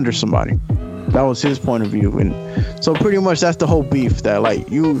being under somebody. That was his point of view. And so pretty much that's the whole beef, that like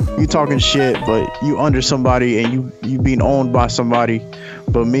you talking shit, but you under somebody and you being owned by somebody.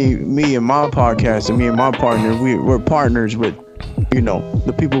 But me and my podcast and me and my partner, we're partners with,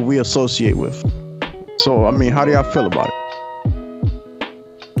 the people we associate with. So, I mean, how do y'all feel about it?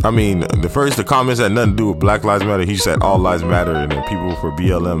 I mean, the comments had nothing to do with Black Lives Matter. He said all lives matter, and then people for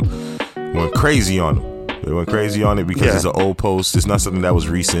BLM went crazy on him. They went crazy on it because it's an old post. It's not something that was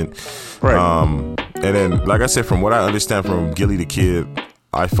recent. Right. And then, like I said, from what I understand from Gillie the Kid,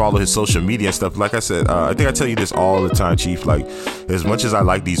 I follow his social media and stuff. Like I said, I think I tell you this all the time, Chief. Like, as much as I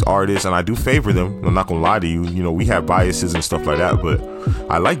like these artists and I do favor them, I'm not gonna lie to you. We have biases and stuff like that, but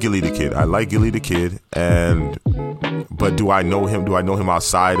I like Gillie the Kid. But do I know him? Do I know him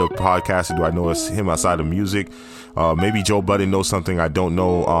outside of podcasting? Do I know him outside of music? Maybe Joe Budden knows something I don't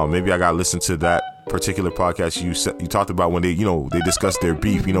know. Maybe I gotta listen to that particular podcast you talked about when they discussed their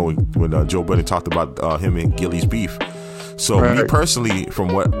beef. When Joe Budden talked about him and Gillie's beef. So me personally, from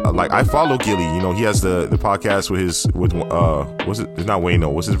what I follow Gillie. He has the podcast with it's not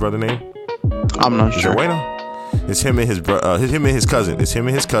Wayno. What's his brother name? I'm not sure. Is it Wayno? It's him and his cousin. It's him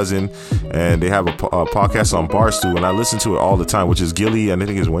and his cousin, and they have a podcast on Barstool, and I listen to it all the time, which is Gillie, and I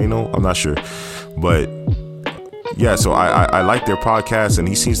think it's Wayno. I'm not sure, but yeah. So I like their podcast, and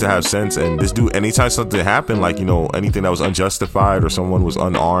he seems to have sense. And this dude, anytime something happened, like anything that was unjustified or someone was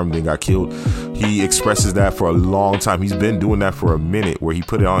unarmed and got killed, he expresses that for a long time. He's been doing that for a minute, where he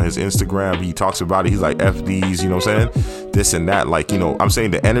put it on his Instagram. He talks about it. He's like, F these, what I'm saying? This and that. Like, I'm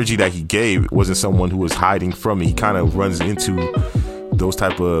saying the energy that he gave wasn't someone who was hiding from it. He kind of runs into those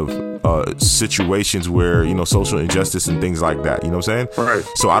type of situations where, you know, social injustice and things like that. You know what I'm saying? Right.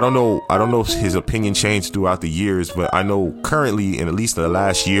 So I don't know if his opinion changed throughout the years, but I know currently, in at least the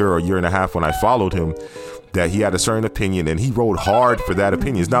last year or year and a half when I followed him, that he had a certain opinion and he rode hard for that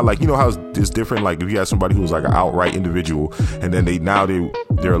opinion. It's not like, you know how it's different, like if you had somebody who was like an outright individual and then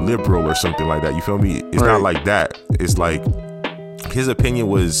they're a liberal or something like that. You feel me? It's not like that. It's like his opinion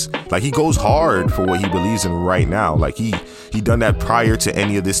was like, he goes hard for what he believes in right now. Like he done that prior to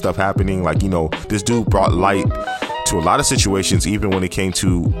any of this stuff happening. Like, you know, this dude brought light to a lot of situations, even when it came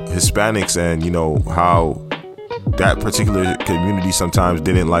to Hispanics, and, you know, how that particular community sometimes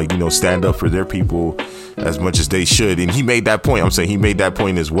didn't, like, you know, stand up for their people as much as they should. And he made that point. I'm saying he made that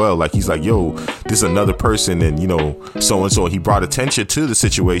point as well. Like, he's like, yo, this is another person, and, you know, so and so. He brought attention to the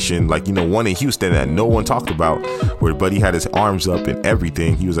situation, like, you know, one in Houston that no one talked about, where Buddy had his arms up and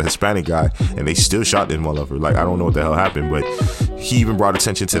everything. He was a Hispanic guy and they still shot this motherfucker. Like, I don't know what the hell happened, but he even brought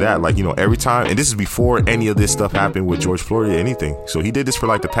attention to that. Like, you know, every time, and this is before any of this stuff happened with George Floyd or anything. So he did this for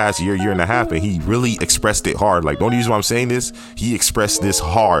like the past year and a half, and he really expressed it hard. Like, the only reason why I'm saying this, he expressed this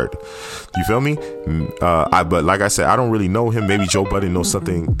hard. You feel me? But like I said, I don't really know him. Maybe Joe Budden knows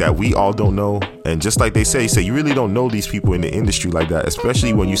something that we all don't know. And just like they say you really don't know these people in the industry like that,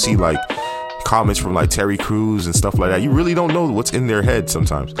 especially when you see like comments from like Terry Crews and stuff like that. You really don't know what's in their head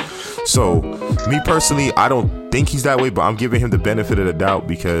sometimes. So me personally, I don't think he's that way, but I'm giving him the benefit of the doubt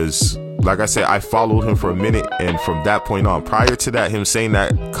because, like I said, I followed him for a minute, and from that point on, prior to that, him saying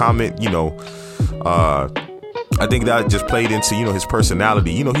that comment, you know, I think that just played into, you know, his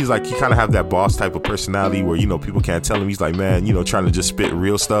personality. You know, he's like, he kind of have that boss type of personality where, you know, people can't tell him. He's like, man, you know, trying to just spit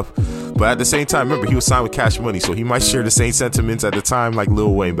real stuff. But at the same time, remember, he was signed with Cash Money, so he might share the same sentiments at the time like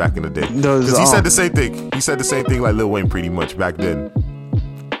Lil Wayne back in the day. Because he said the same thing. He said the same thing like Lil Wayne pretty much back then.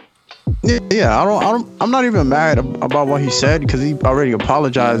 Yeah, I'm not even mad about what he said, because he already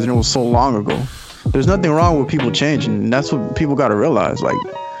apologized and it was so long ago. There's nothing wrong with people changing, and that's what people got to realize. Like,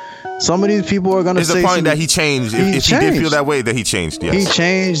 some of these people are gonna say. It's the point that he changed. If he did feel that way, that he changed. Yes. He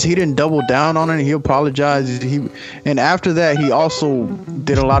changed. He didn't double down on it. He apologized. And after that, he also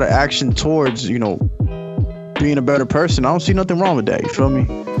did a lot of action towards, you know, being a better person. I don't see nothing wrong with that. You feel me?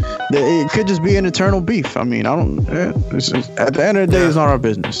 It could just be an eternal beef. I mean, at the end of the day, it's not our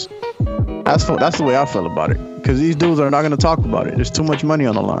business. That's the way I feel about it. Because these dudes are not gonna talk about it. There's too much money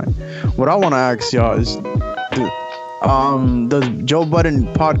on the line. What I want to ask y'all is, does Joe Budden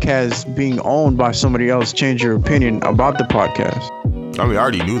podcast being owned by somebody else change your opinion about the podcast? I mean, I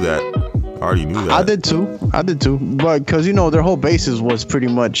already knew that. I did too. But because, you know, their whole basis was pretty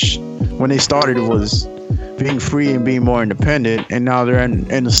much, when they started, it was being free and being more independent. And now they're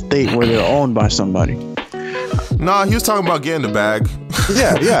in a state where they're owned by somebody. Nah, he was talking about getting the bag.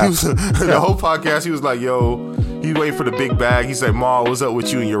 Yeah. The whole podcast, he was like, yo, he's waiting for the big bag. He said, Ma, what's up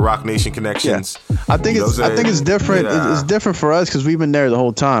with you and your Rock Nation connections? Yeah. I think it's different. Yeah. It's different for us because we've been there the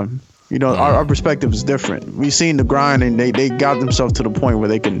whole time. You know, our perspective is different. We've seen the grind, and they got themselves to the point where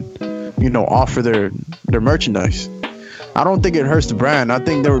they can, you know, offer their merchandise. I don't think it hurts the brand. I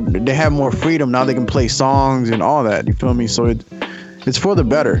think they have more freedom now. They can play songs and all that. You feel me? So it's for the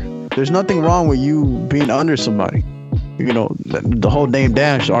better. There's nothing wrong with you being under somebody. You know, the whole Dame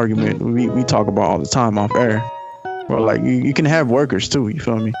Dash argument we talk about all the time off air. Or like you can have workers too. You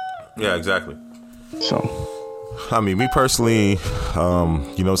feel me? Yeah, exactly. So, I mean, me personally, you know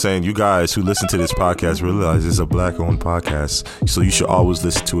what I'm saying, you guys who listen to this podcast realize it's a black-owned podcast, so you should always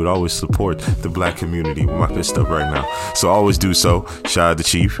listen to it, always support the black community. With my fist up right now, so always do so. Shout out to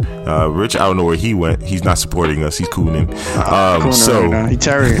Chief. Rich, I don't know where he went. He's not supporting us. He's cooning. So right now. He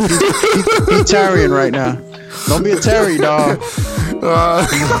tarrying. He tarrying right now. Don't be a Terry, dog.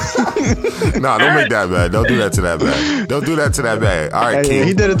 Nah, don't make that bad. Don't do that to that bad. Don't do that to that bad. All right, King.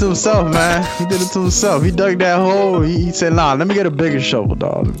 He did it to himself, man. He did it to himself. He dug that hole. He said, nah, let me get a bigger shovel,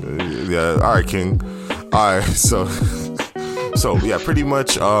 dog. Yeah, all right, King. All right, so yeah, pretty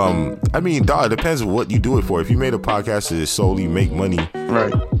much, I mean, dog, it depends on what you do it for. If you made a podcast to solely make money,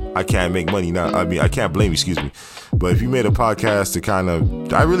 right? I can't make money now. I mean, I can't blame you, excuse me. But if you made a podcast to kind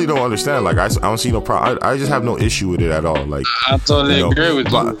of, I really don't understand. Like, I don't see no problem. I just have no issue with it at all. Like, I totally agree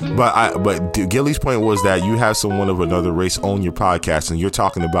with you. But Gilly's point was that you have someone of another race own your podcast, and you're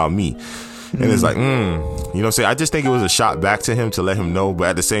talking about me. And it's like, you know what I'm saying? I just think it was a shot back to him to let him know.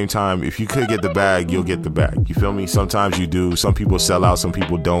 But at the same time, if you could get the bag, you'll get the bag. You feel me? Sometimes you do. Some people sell out. Some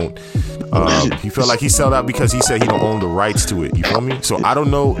people don't. He felt like he sold out because he said he don't own the rights to it. You feel me? So I don't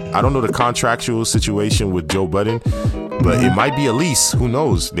know the contractual situation with Joe Budden, but it might be a lease. Who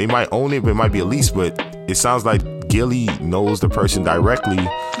knows? They might own it, but it might be a lease. But it sounds like Gilly knows the person directly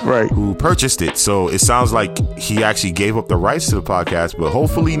who purchased it. So it sounds like he actually gave up the rights to the podcast, but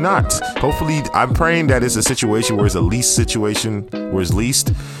hopefully not. Hopefully, I'm praying that it's a situation where it's a lease situation, where it's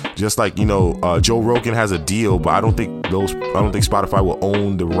leased. Just like, you know, Joe Rogan has a deal, but I don't think Spotify will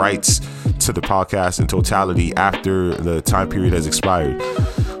own the rights to the podcast in totality after the time period has expired.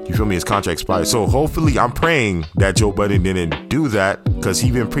 You feel me? His contract expired. So hopefully, I'm praying that Joe Budden didn't do that, because he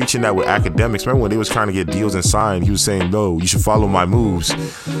been preaching that with academics. Remember when they was trying to get deals and signed, he was saying, no, you should follow my moves.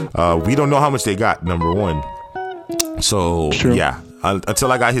 We don't know how much they got, number one. So yeah,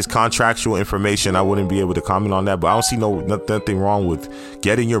 until I got his contractual information, I wouldn't be able to comment on that. But I don't see nothing wrong with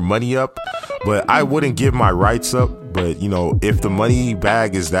getting your money up. But I wouldn't give my rights up. But, you know, if the money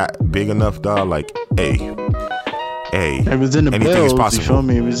bag is that big enough, dog, like, hey, if it's in the anything bills, is possible. You feel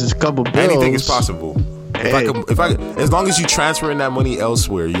me? If it's just a couple bills, anything is possible. If I, as long as you transferring that money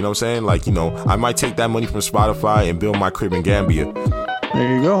elsewhere, you know what I'm saying? Like, you know, I might take that money from Spotify and build my crib in Gambia.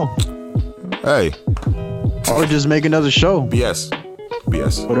 There you go. Hey. Or just make another show. BS.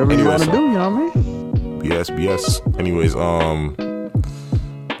 Whatever you want to do, you know what I mean? BS. Anyways,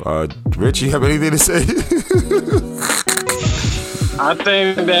 Rich, you have anything to say? I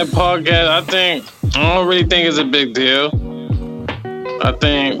think that podcast, I don't really think it's a big deal. I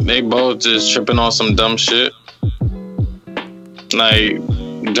think they both just tripping on some dumb shit. Like,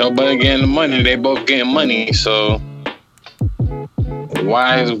 Joe Budden getting the money, they both getting money, so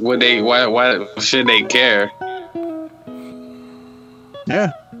why should they care?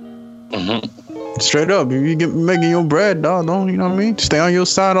 Yeah. Mm-hmm. Straight up, if you get making your bread, dog, don't, you know what I mean? Stay on your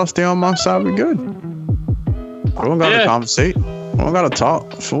side, I'll stay on my side, we good. I don't gotta conversate. I don't gotta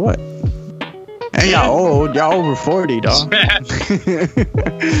talk. For what? And y'all old. Y'all over 40, dog.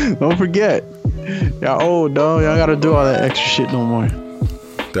 Don't forget. Y'all old, dog. Y'all gotta do all that extra shit no more.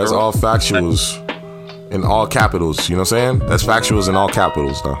 That's all factuals in all capitals. You know what I'm saying? That's factuals in all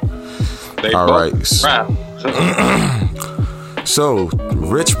capitals, though. All right. So,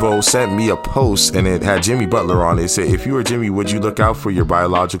 Rich Bo sent me a post and it had Jimmy Butler on it. It said, if you were Jimmy, would you look out for your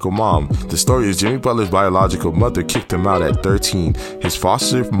biological mom? The story is Jimmy Butler's biological mother kicked him out at 13. His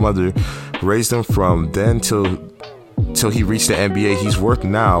foster mother raised him from then till he reached the NBA. He's worth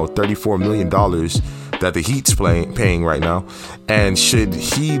now $34 million that the Heat's paying right now. And should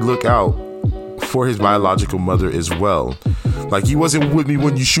he look out for his biological mother as well? Like, he wasn't with me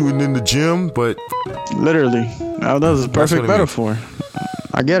when you shooting in the gym, but literally, that was a perfect metaphor.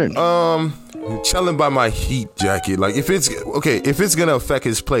 I get it. Chilling by my Heat jacket. Like, if it's gonna affect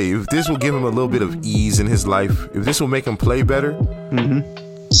his play, if this will give him a little bit of ease in his life, if this will make him play better,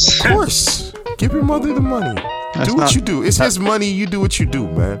 of course, give your mother the money. Do what you do. It's his money. You do what you do,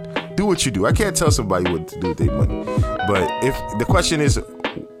 man. Do what you do. I can't tell somebody what to do with their money. But if the question is,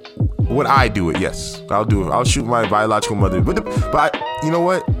 would I do it? Yes, I'll do it. I'll shoot my biological mother. But you know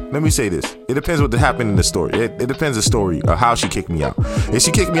what? Let me say this. It depends what happened in the story. It depends the story of how she kicked me out. If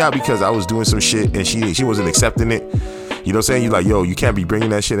she kicked me out because I was doing some shit and she wasn't accepting it, you know what I'm saying? You're like, yo, you can't be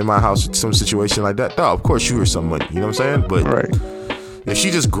bringing that shit in my house. Some situation like that. No, of course, shoot her some money. You know what I'm saying? But if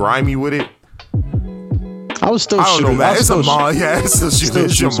she just grimy with it, I don't know, man. It's a mom. Yeah,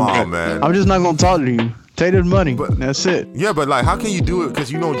 it's your mom, man. I'm just not gonna talk to you. Take the money. But that's it. Yeah, but like, how can you do it?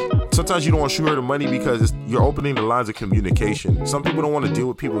 Because, you know, sometimes you don't want to shoot her the money because you're opening the lines of communication. Some people don't want to deal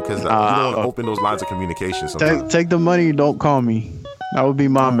with people because you don't want to open those lines of communication sometimes. Take the money, don't call me. That would be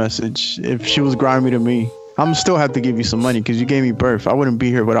my message. If she was grimy to me, I'm still have to give you some money because you gave me birth. I wouldn't be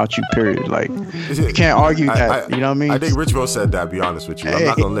here without you, period. Like, you can't argue that. You know what I mean? I think Rich Bro said that, to be honest with you. I'm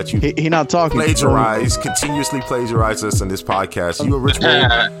not going to let you he not talking. Continuously plagiarize us on this podcast. You and Rich Bro,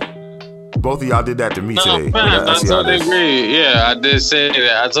 both of y'all did that to me today. I totally agree. Yeah, I did say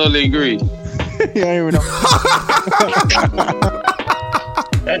that. I totally agree. You don't even know.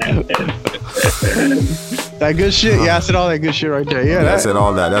 That good shit. Yeah, I said all that good shit right there. Yeah, I said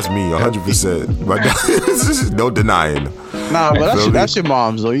all that. That's me, 100%. But no denying. Nah, but that's your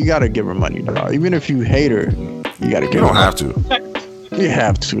mom's though. You gotta give her money, dog. Even if you hate her, you gotta give her. You don't have to. You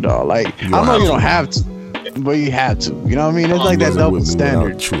have to, dog. Like, I know you don't have to, but you have to. You know what I mean? It's like that double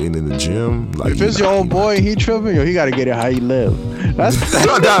standard. Training in the gym. Like, if it's your old boy, he tripping, he gotta get it how he live.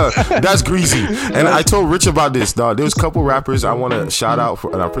 That's greasy. And I told Rich about this, dog. There's a couple rappers I want to shout out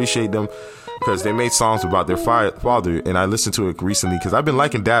for, and I appreciate them because they made songs about their father, and I listened to it recently because I've been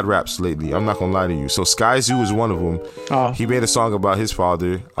liking dad raps lately. I'm not gonna lie to you. So Sky Zoo is one of them. He made a song about his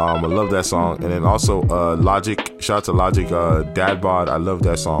father. I love that song. And then also Logic, shout out to Logic, Dad Bod. I love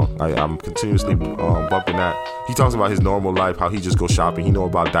that song. I'm continuously bumping that. He talks about his normal life, how he just goes shopping. He know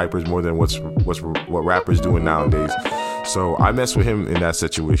about diapers more than what rappers doing nowadays. So I mess with him in that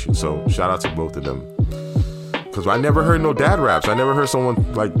situation. So shout out to both of them. Because Because I never heard no dad raps. I never heard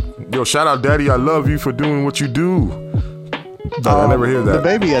someone like, yo, shout out Daddy, I love you for doing what you do. I never hear that. The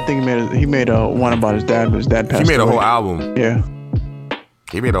Baby, I think he made a one about his dad, but his dad passed away. He made a whole album. Yeah.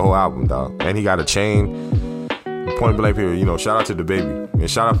 He made a whole album, dog. And he got a chain. Point blank period. You know, shout out to the Baby. And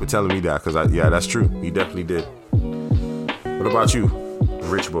shout out for telling me that. Because, yeah, that's true. He definitely did. What about you,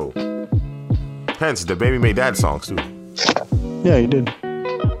 Rich Bo? Hence, the Baby made dad songs, too. Yeah, he did.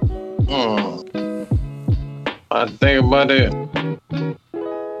 I think about it. I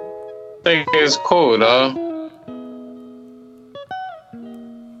think it's cool, dog.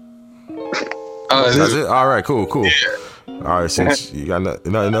 That's it? All right, cool. All right, since you got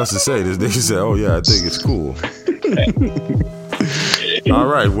nothing else to say, this nigga said, oh, yeah, I think it's cool. All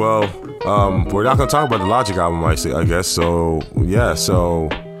right, well, we're not going to talk about the Logic album, I guess. So,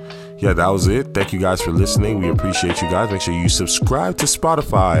 yeah, that was it. Thank you guys for listening. We appreciate you guys. Make sure you subscribe to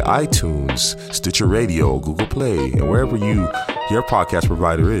Spotify, iTunes, Stitcher Radio, Google Play, and wherever your podcast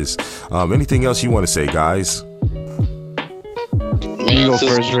provider is. Anything else you want to say, guys? You go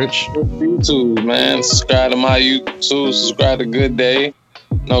first, Rich. YouTube, man. Subscribe to my YouTube. Subscribe to Good Day.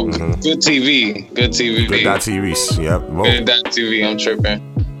 No, Good TV. Good TV. Good.TV. Yep. Good.TV. I'm tripping.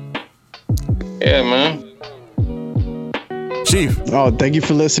 Yeah, man. Chief. Oh, thank you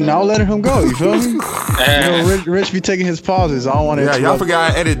for listening. I'll let him go. You feel me? You know, Rich be taking his pauses. I don't want to. Yeah, y'all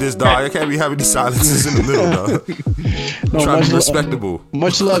forgot I edit this, dog. I can't be having these silences in the middle, dog. No, trying to be respectable.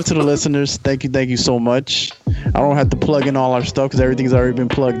 Much love to the listeners. Thank you so much. I don't have to plug in all our stuff because everything's already been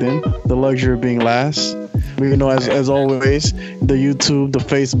plugged in. The luxury of being last. You know, as always, the YouTube, the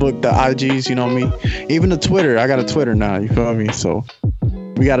Facebook, the IGs. You know me. Even the Twitter. I got a Twitter now. You feel me? So.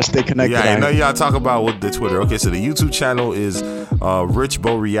 We gotta stay connected. Yeah, I know y'all talk about with the Twitter. Okay, so the YouTube channel is Rich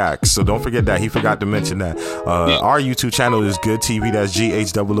Bo Reacts. So don't forget that. He forgot to mention that. Our YouTube channel is Good TV. That's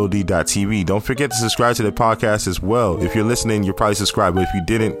GHOOD.TV. Don't forget to subscribe to the podcast as well. If you're listening, you're probably subscribed. But if you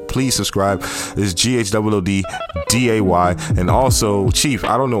didn't, please subscribe. It's GHOODDAY. And also, Chief,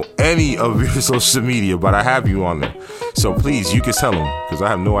 I don't know any of your social media, but I have you on there. So please, you can tell them because I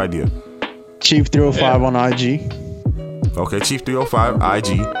have no idea. Chief305 on IG. Okay, Chief305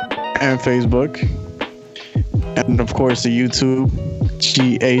 IG and Facebook, and of course the YouTube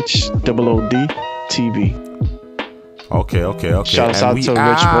GHOOD TV. Okay. Shouts out to Rich Bo.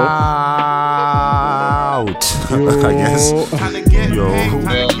 Out. I guess. Yo.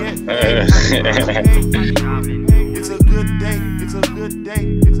 It's a good day. It's a good day.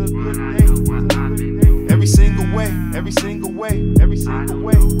 It's a good day. Every single way. Every single way. Every single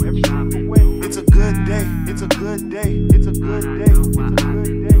way. Every single way. It's a good day. It's a good day. It's a good day. It's a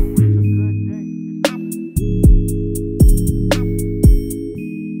good day.